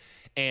name it.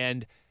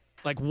 And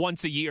like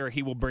once a year,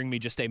 he will bring me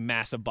just a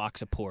massive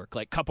box of pork,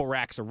 like couple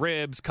racks of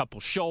ribs, couple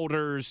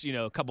shoulders,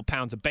 a couple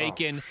pounds of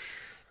bacon.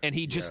 And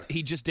he just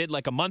did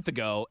like a month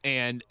ago,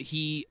 and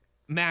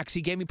Max,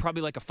 he gave me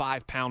probably like a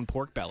 5-pound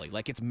pork belly.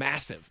 Like it's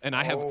massive. And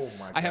I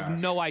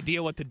have no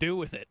idea what to do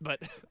with it,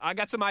 but I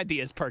got some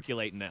ideas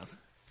perculating now.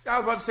 I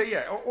was about to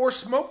say, or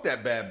smoke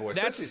that bad boy.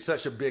 That's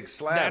such a big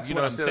slab. That's what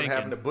I'm instead thinking. of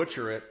having to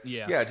butcher it.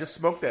 Yeah, just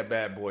smoke that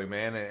bad boy,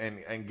 man,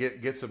 and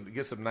get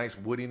some nice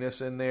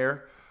woodiness in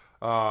there.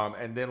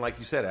 And then, like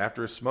you said,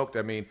 after it's smoked,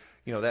 I mean,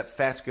 that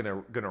fat's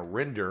gonna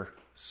render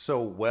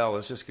so well.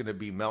 It's just gonna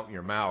be melting in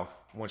your mouth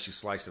once you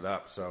slice it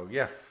up. So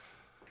yeah.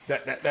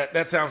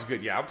 That sounds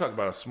good. Yeah, I'm talking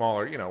about a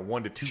smaller,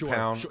 1 to 2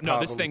 pound. Sure. No,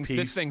 this thing's.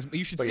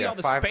 You should see all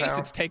the space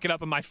it's taken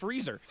up in my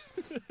freezer.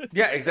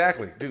 Yeah,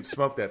 exactly, dude.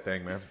 Smoke that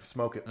thing, man.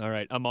 Smoke it. All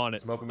right, I'm on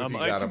it. Smoke them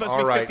it's supposed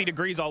to be 50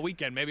 degrees all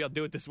weekend. Maybe I'll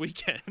do it this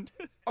weekend.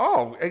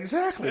 Oh,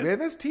 exactly, man.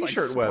 That's t-shirt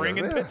it's like spring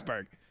weather. in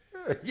Pittsburgh.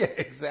 Yeah,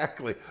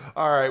 exactly.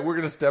 All right, we're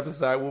gonna step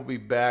aside. We'll be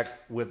back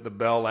with the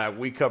Bell Lab.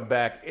 We come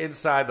back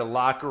inside the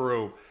locker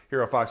room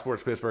here on Fox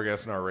Sports Pittsburgh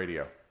SNR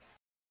Radio.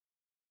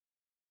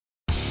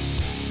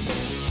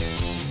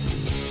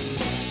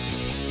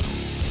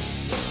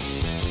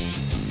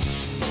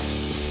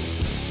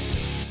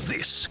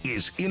 This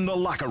is In the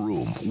Locker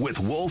Room with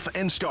Wolf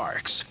and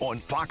Starks on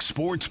Fox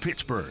Sports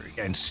Pittsburgh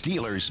and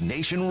Steelers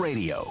Nation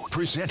Radio.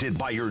 Presented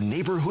by your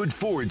neighborhood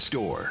Ford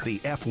store.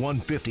 The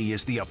F-150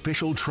 is the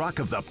official truck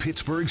of the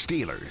Pittsburgh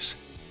Steelers.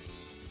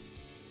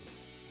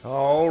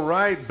 All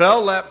right,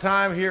 Bell Lap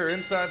time here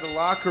inside the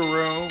locker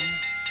room.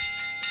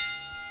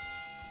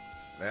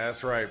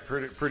 That's right,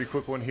 pretty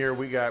quick one here.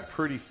 We got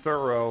pretty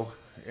thorough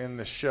in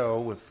the show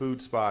with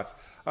food spots.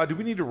 Do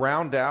we need to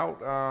round out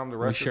the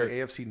rest of the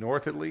AFC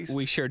North at least?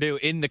 We sure do.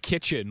 In the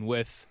kitchen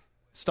with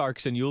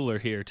Starks and Euler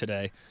here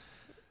today.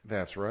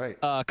 That's right.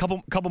 A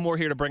couple more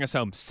here to bring us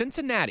home.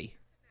 Cincinnati.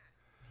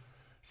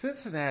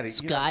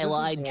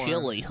 Skyline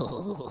chili.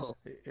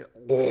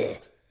 That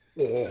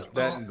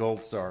and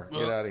Gold Star.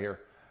 Get out of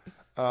here.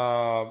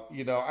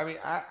 I mean,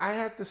 I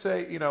have to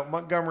say,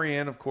 Montgomery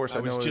Inn, of course. I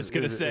was just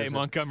going to say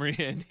Montgomery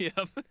Inn.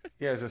 Yep.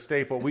 Yeah, as a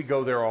staple. We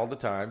go there all the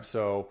time,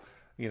 so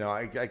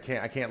I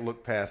can't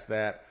look past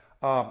that.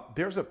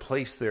 There's a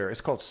place there.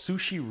 It's called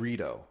Sushi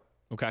Rito.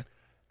 Okay.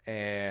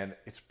 And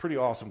it's a pretty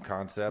awesome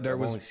concept. I've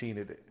only seen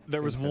it.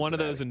 There was one of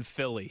those in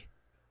Philly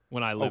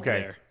when I lived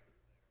there.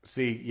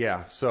 See,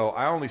 yeah. So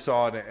I only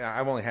saw it.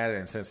 I've only had it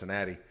in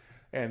Cincinnati,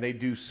 and they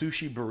do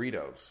sushi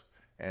burritos,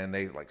 and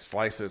they like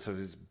slice it so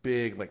it's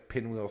big, like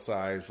pinwheel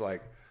size,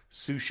 like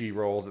sushi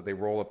rolls that they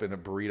roll up in a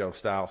burrito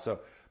style. So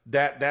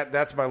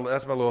that's my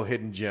little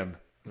hidden gem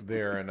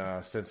there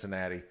in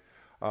Cincinnati.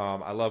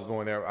 I love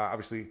going there.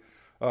 Obviously,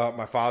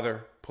 my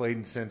father played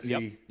in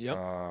Cincy. Yep.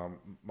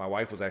 My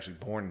wife was actually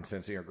born in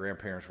Cincy. Her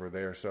grandparents were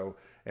there,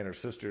 and her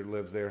sister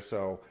lives there.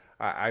 So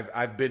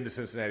I've been to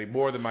Cincinnati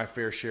more than my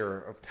fair share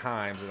of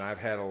times, and I've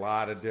had a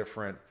lot of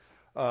different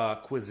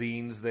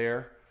cuisines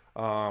there.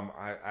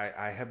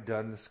 I have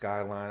done the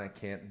Skyline. I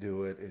can't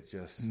do it. It's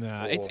just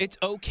it's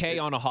okay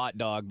on a hot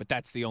dog, but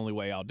that's the only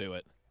way I'll do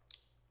it.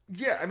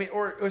 Yeah, I mean,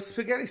 or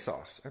spaghetti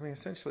sauce. I mean,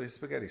 essentially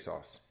spaghetti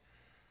sauce.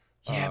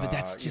 Yeah, but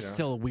that's just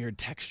still a weird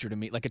texture to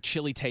me. Like a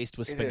chili taste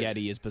with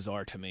spaghetti is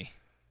bizarre to me.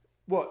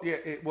 Well, yeah,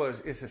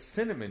 it's a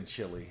cinnamon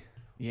chili.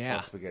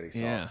 Yeah, spaghetti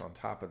sauce on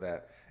top of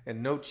that,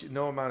 and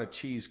no amount of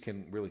cheese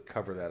can really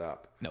cover that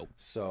up. Nope.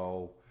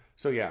 So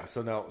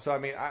I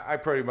mean, I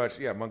pretty much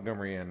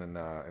Montgomery Inn and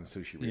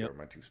Sushi Rita are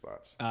my two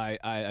spots.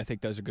 I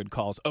think those are good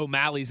calls.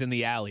 O'Malley's in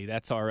the Alley.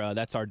 That's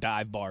our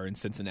dive bar in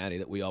Cincinnati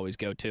that we always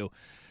go to.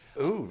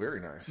 Ooh, very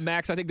nice.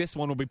 Max, I think this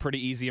one will be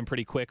pretty easy and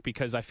pretty quick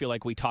because I feel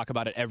like we talk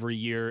about it every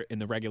year in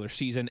the regular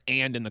season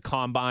and in the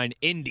Combine.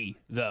 Indy,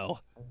 though.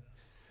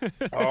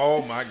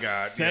 Oh, my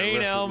God.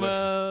 St.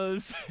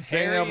 Elmo's.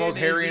 St. Elmo's,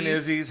 Harry and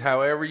Izzy's,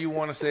 however you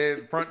want to say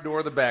it, front door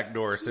or the back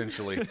door,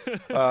 essentially.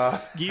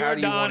 How do you want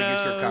to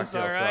get your cocktail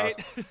sauce?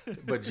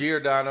 But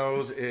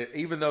Giordano's,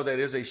 even though that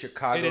is a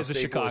Chicago staple,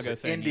 Chicago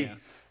thing, Indy,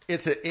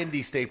 it's an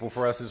Indy staple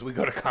for us as we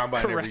go to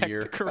Combine every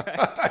year.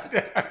 Correct.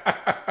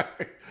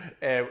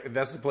 And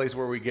that's the place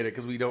where we get it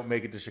because we don't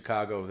make it to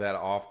Chicago that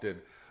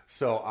often.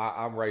 So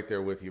I'm right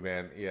there with you,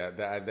 man. Yeah,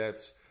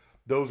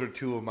 those are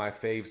two of my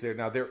faves there.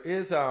 Now, there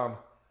is...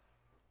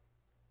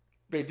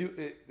 They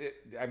do.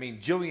 I mean,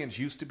 Jillian's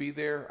used to be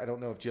there. I don't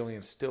know if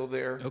Jillian's still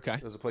there. Okay.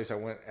 It was a place I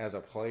went as a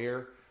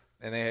player,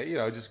 and they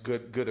had, just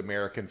good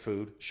American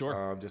food.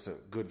 Sure. Just a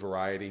good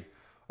variety. It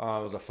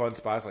was a fun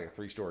spot. It's like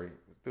a 3-story.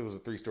 It was a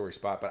 3-story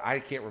spot, but I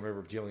can't remember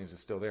if Jillian's is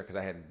still there because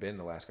I hadn't been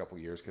the last couple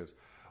of years because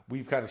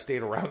we've kind of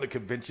stayed around the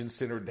convention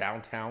center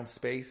downtown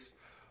space.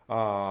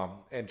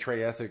 And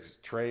Trey Essex,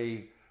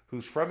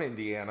 who's from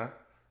Indiana,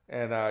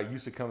 and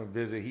used to come and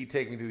visit. He'd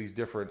take me to these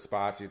different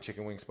spots,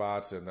 chicken wing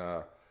spots, and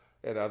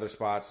other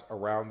spots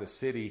around the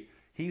city.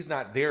 He's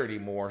not there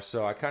anymore,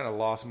 so I kind of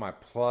lost my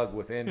plug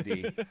with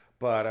Indy.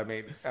 But I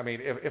mean,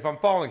 if I'm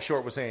falling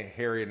short with saying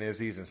Harry and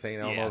Izzy's and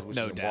St. Elmo's, which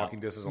is walking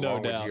distance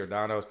along with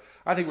Giordano's,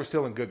 I think we're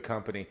still in good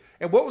company.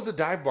 And what was the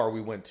dive bar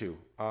we went to?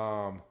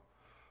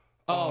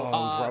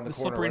 The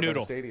Slippery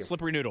Noodle.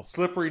 Slippery Noodle.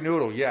 Slippery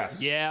Noodle,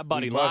 yes. Yeah,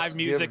 buddy. Live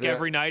music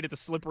every night at the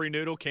Slippery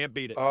Noodle. Can't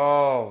beat it.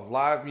 Oh,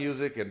 live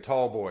music and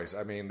tall boys.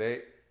 I mean,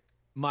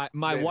 My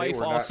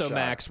wife also,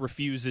 Max,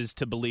 refuses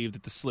to believe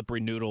that the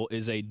Slippery Noodle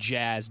is a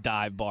jazz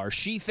dive bar.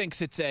 She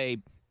thinks it's a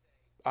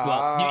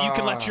you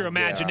can let your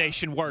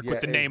imagination work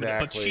with the name of it,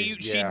 but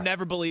she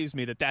never believes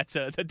me that's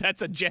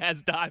a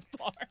jazz dive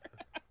bar.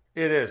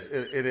 It is.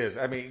 It is.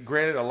 I mean,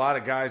 granted, a lot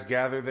of guys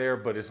gather there,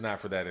 but it's not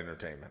for that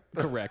entertainment.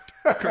 Correct.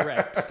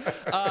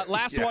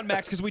 Last one,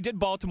 Max, because we did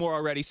Baltimore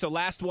already. So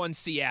last one,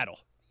 Seattle.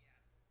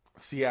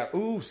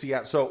 Seattle.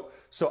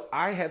 So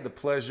I had the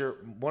pleasure.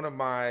 One of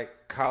my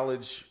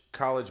college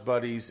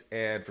buddies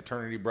and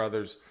fraternity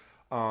brothers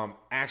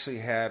actually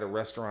had a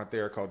restaurant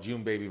there called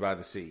June Baby by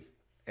the Sea,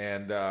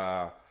 and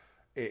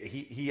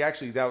he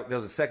actually that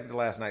was the second to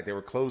last night. They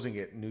were closing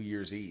it New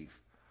Year's Eve.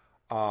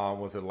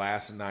 Was the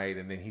last night,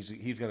 and then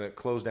he's going to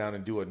close down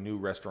and do a new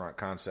restaurant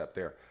concept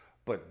there.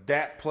 But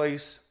that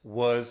place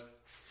was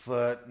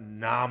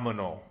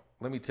phenomenal.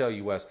 Let me tell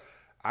you, Wes.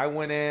 I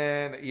went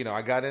in,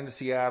 I got into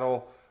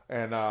Seattle,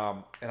 and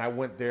I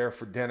went there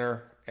for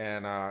dinner,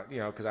 and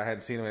because I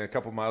hadn't seen them, and a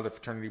couple of my other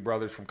fraternity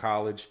brothers from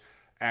college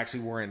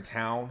actually were in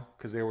town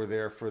because they were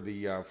there for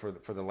the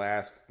for the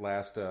last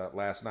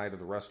night of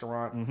the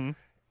restaurant. Mm-hmm.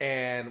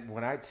 And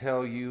when I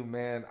tell you,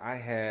 man,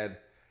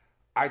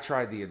 I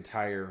tried the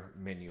entire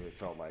menu, it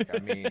felt like. I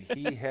mean,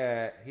 he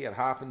had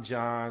Hoppin'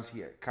 Johns, he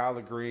had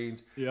collard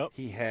greens, yep.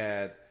 He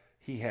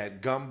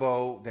had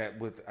gumbo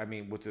with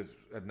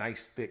a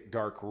nice thick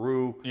dark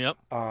roux. Yep.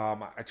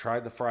 I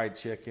tried the fried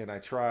chicken. I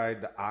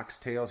tried the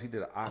oxtails. He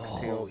did an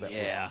oxtails that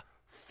was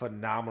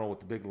phenomenal with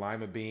the big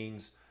lima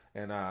beans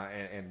and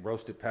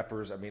roasted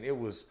peppers. I mean, it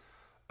was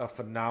a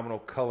phenomenal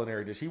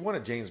culinary dish. He won a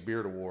James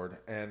Beard Award,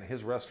 and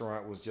his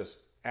restaurant was just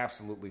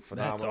absolutely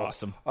phenomenal.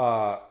 That's awesome.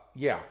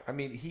 Yeah, I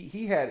mean,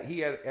 he had,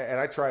 and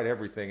I tried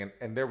everything,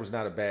 and there was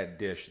not a bad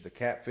dish. The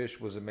catfish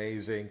was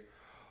amazing.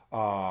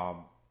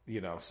 So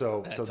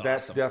that's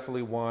awesome.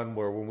 Definitely one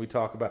where when we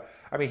talk about,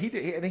 I mean, he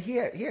had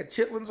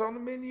chitlins on the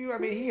menu. I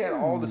mean, he had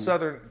all the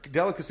southern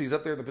delicacies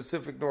up there in the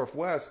Pacific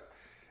Northwest.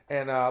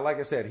 And like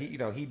I said,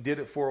 he did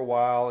it for a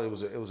while. It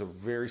was a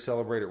very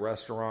celebrated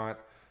restaurant,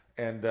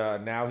 and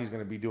now he's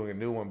going to be doing a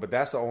new one. But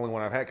that's the only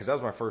one I've had because that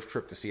was my first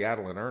trip to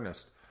Seattle in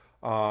earnest.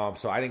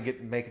 So I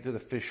didn't make it to the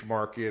fish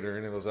market or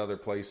any of those other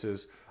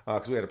places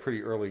because we had a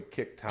pretty early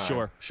kick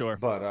time. Sure.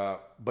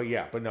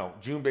 But no,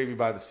 June Baby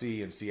by the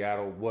Sea in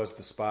Seattle was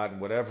the spot,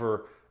 and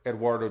whatever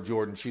Eduardo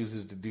Jordan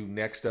chooses to do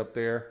next up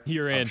there,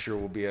 I'm sure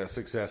will be a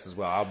success as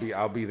well.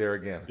 I'll be there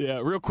again. Yeah,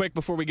 real quick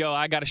before we go,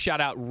 I got to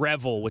shout out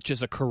Revel, which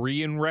is a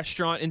Korean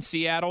restaurant in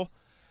Seattle.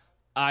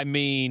 I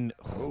mean,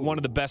 one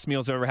of the best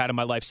meals I've ever had in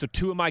my life. So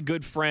 2 of my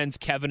good friends,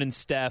 Kevin and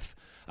Steph,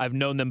 I've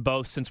known them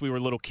both since we were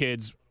little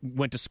kids,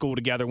 went to school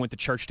together, went to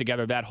church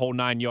together, that whole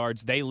 9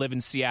 yards. They live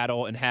in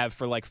Seattle and have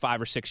for like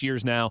 5 or 6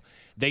 years now.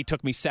 They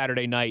took me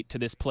Saturday night to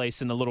this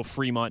place in the little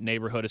Fremont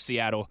neighborhood of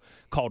Seattle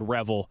called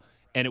Revel.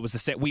 And it was the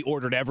same. We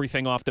ordered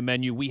everything off the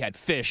menu. We had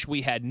fish,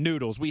 we had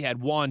noodles, we had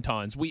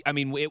wontons.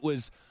 It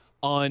was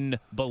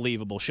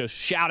unbelievable. So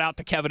shout out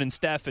to Kevin and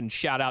Steph, and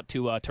shout out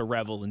to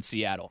Revel in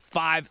Seattle.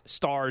 5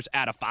 stars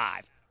out of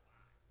 5.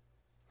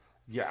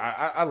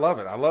 Yeah, I love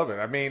it. I love it.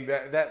 I mean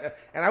that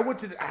and I went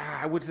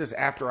to this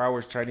after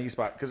hours Chinese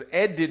spot because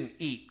Ed didn't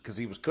eat because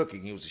he was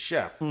cooking. He was a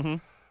chef. Mm-hmm.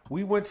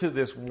 We went to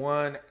this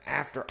one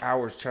after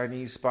hours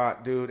Chinese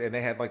spot, dude, and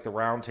they had like the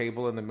round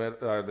table in the middle,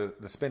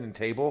 the spinning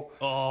table.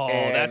 Oh,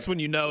 that's when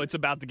you know it's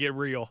about to get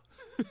real.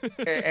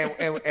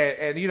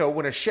 and you know,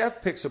 when a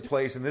chef picks a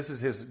place and this is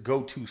his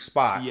go-to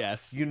spot,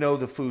 yes, you know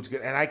the food's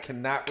good. And I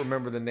cannot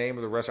remember the name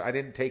of the restaurant. I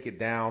didn't take it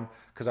down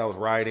because I was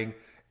riding.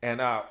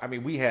 And I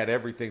mean, we had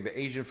everything, the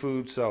Asian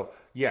food. So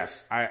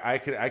yes, I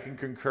can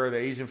concur. The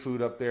Asian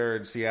food up there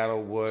in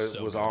Seattle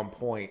was on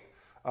point,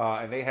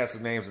 and they had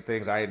some names of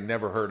things I had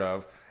never heard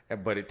of.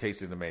 But it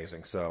tasted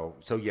amazing. So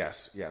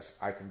yes,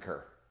 I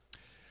concur.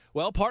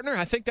 Well, partner,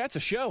 I think that's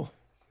a show.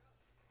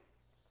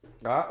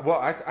 Well,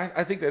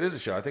 I think that is a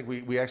show. I think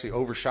we actually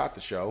overshot the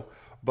show.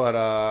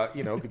 But,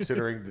 you know,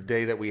 considering the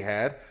day that we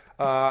had,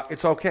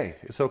 it's okay.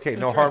 It's okay.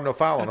 No harm, no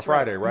foul on a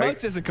Friday, right?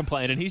 Moats isn't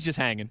complaining. He's just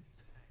hanging.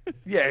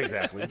 Yeah,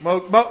 exactly. Hey,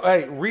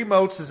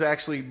 Remotes is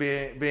actually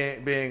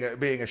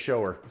being a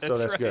shower. So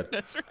that's right. good.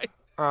 That's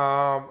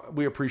right.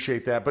 We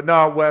appreciate that. But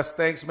no, Wes,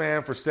 thanks,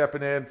 man, for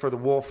stepping in for the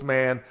Wolf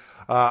Man.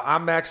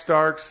 I'm Max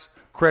Starks.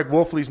 Craig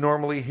Wolfley's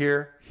normally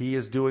here. He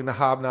is doing the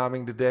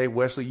hobnobbing today.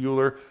 Wesley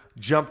Euler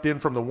jumped in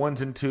from the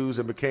 1s and 2s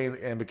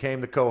and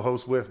became the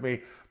co-host with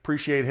me.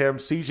 Appreciate him.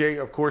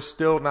 CJ, of course,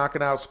 still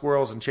knocking out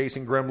squirrels and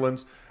chasing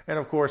gremlins. And,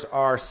 of course,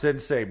 our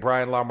sensei,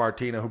 Brian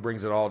LaMartina, who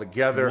brings it all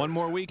together. One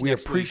more week. We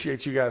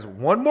appreciate you guys.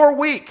 One more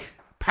week.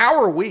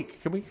 Power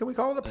week. Can we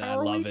call it a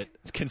power week? I love it.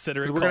 It's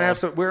considered. We're gonna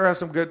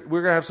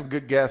have some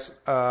good guests,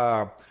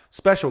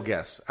 special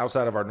guests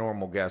outside of our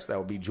normal guests that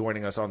will be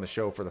joining us on the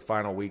show for the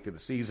final week of the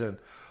season,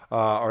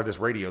 or this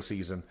radio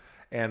season.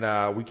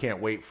 And we can't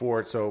wait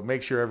for it. So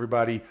make sure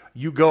everybody,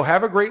 you go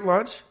have a great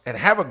lunch and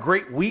have a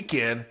great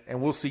weekend,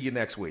 and we'll see you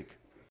next week.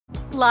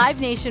 Live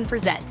Nation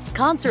presents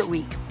Concert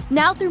Week.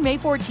 Now through May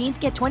 14th,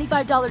 get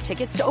 $25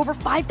 tickets to over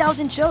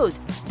 5,000 shows.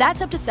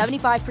 That's up to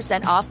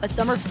 75% off a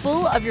summer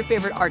full of your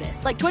favorite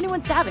artists like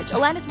 21 Savage,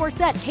 Alanis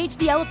Morissette, Cage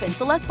the Elephant,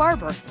 Celeste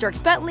Barber,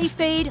 Dierks Bentley,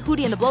 Fade,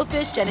 Hootie and the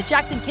Blowfish, Janet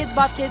Jackson, Kids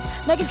Bop Kids,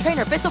 Meghan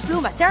Trainor, Peso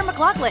Pluma, Sarah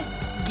McLachlan.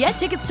 Get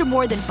tickets to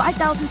more than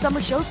 5,000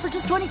 summer shows for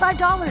just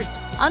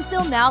 $25. On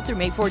sale now through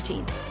May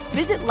 14th.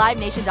 Visit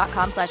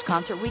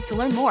LiveNation.com/Concert Week to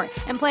learn more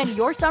and plan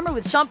your summer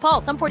with Sean Paul,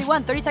 Sum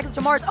 41, 30 Seconds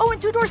to Mars,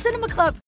 and Two Door Cinema Club.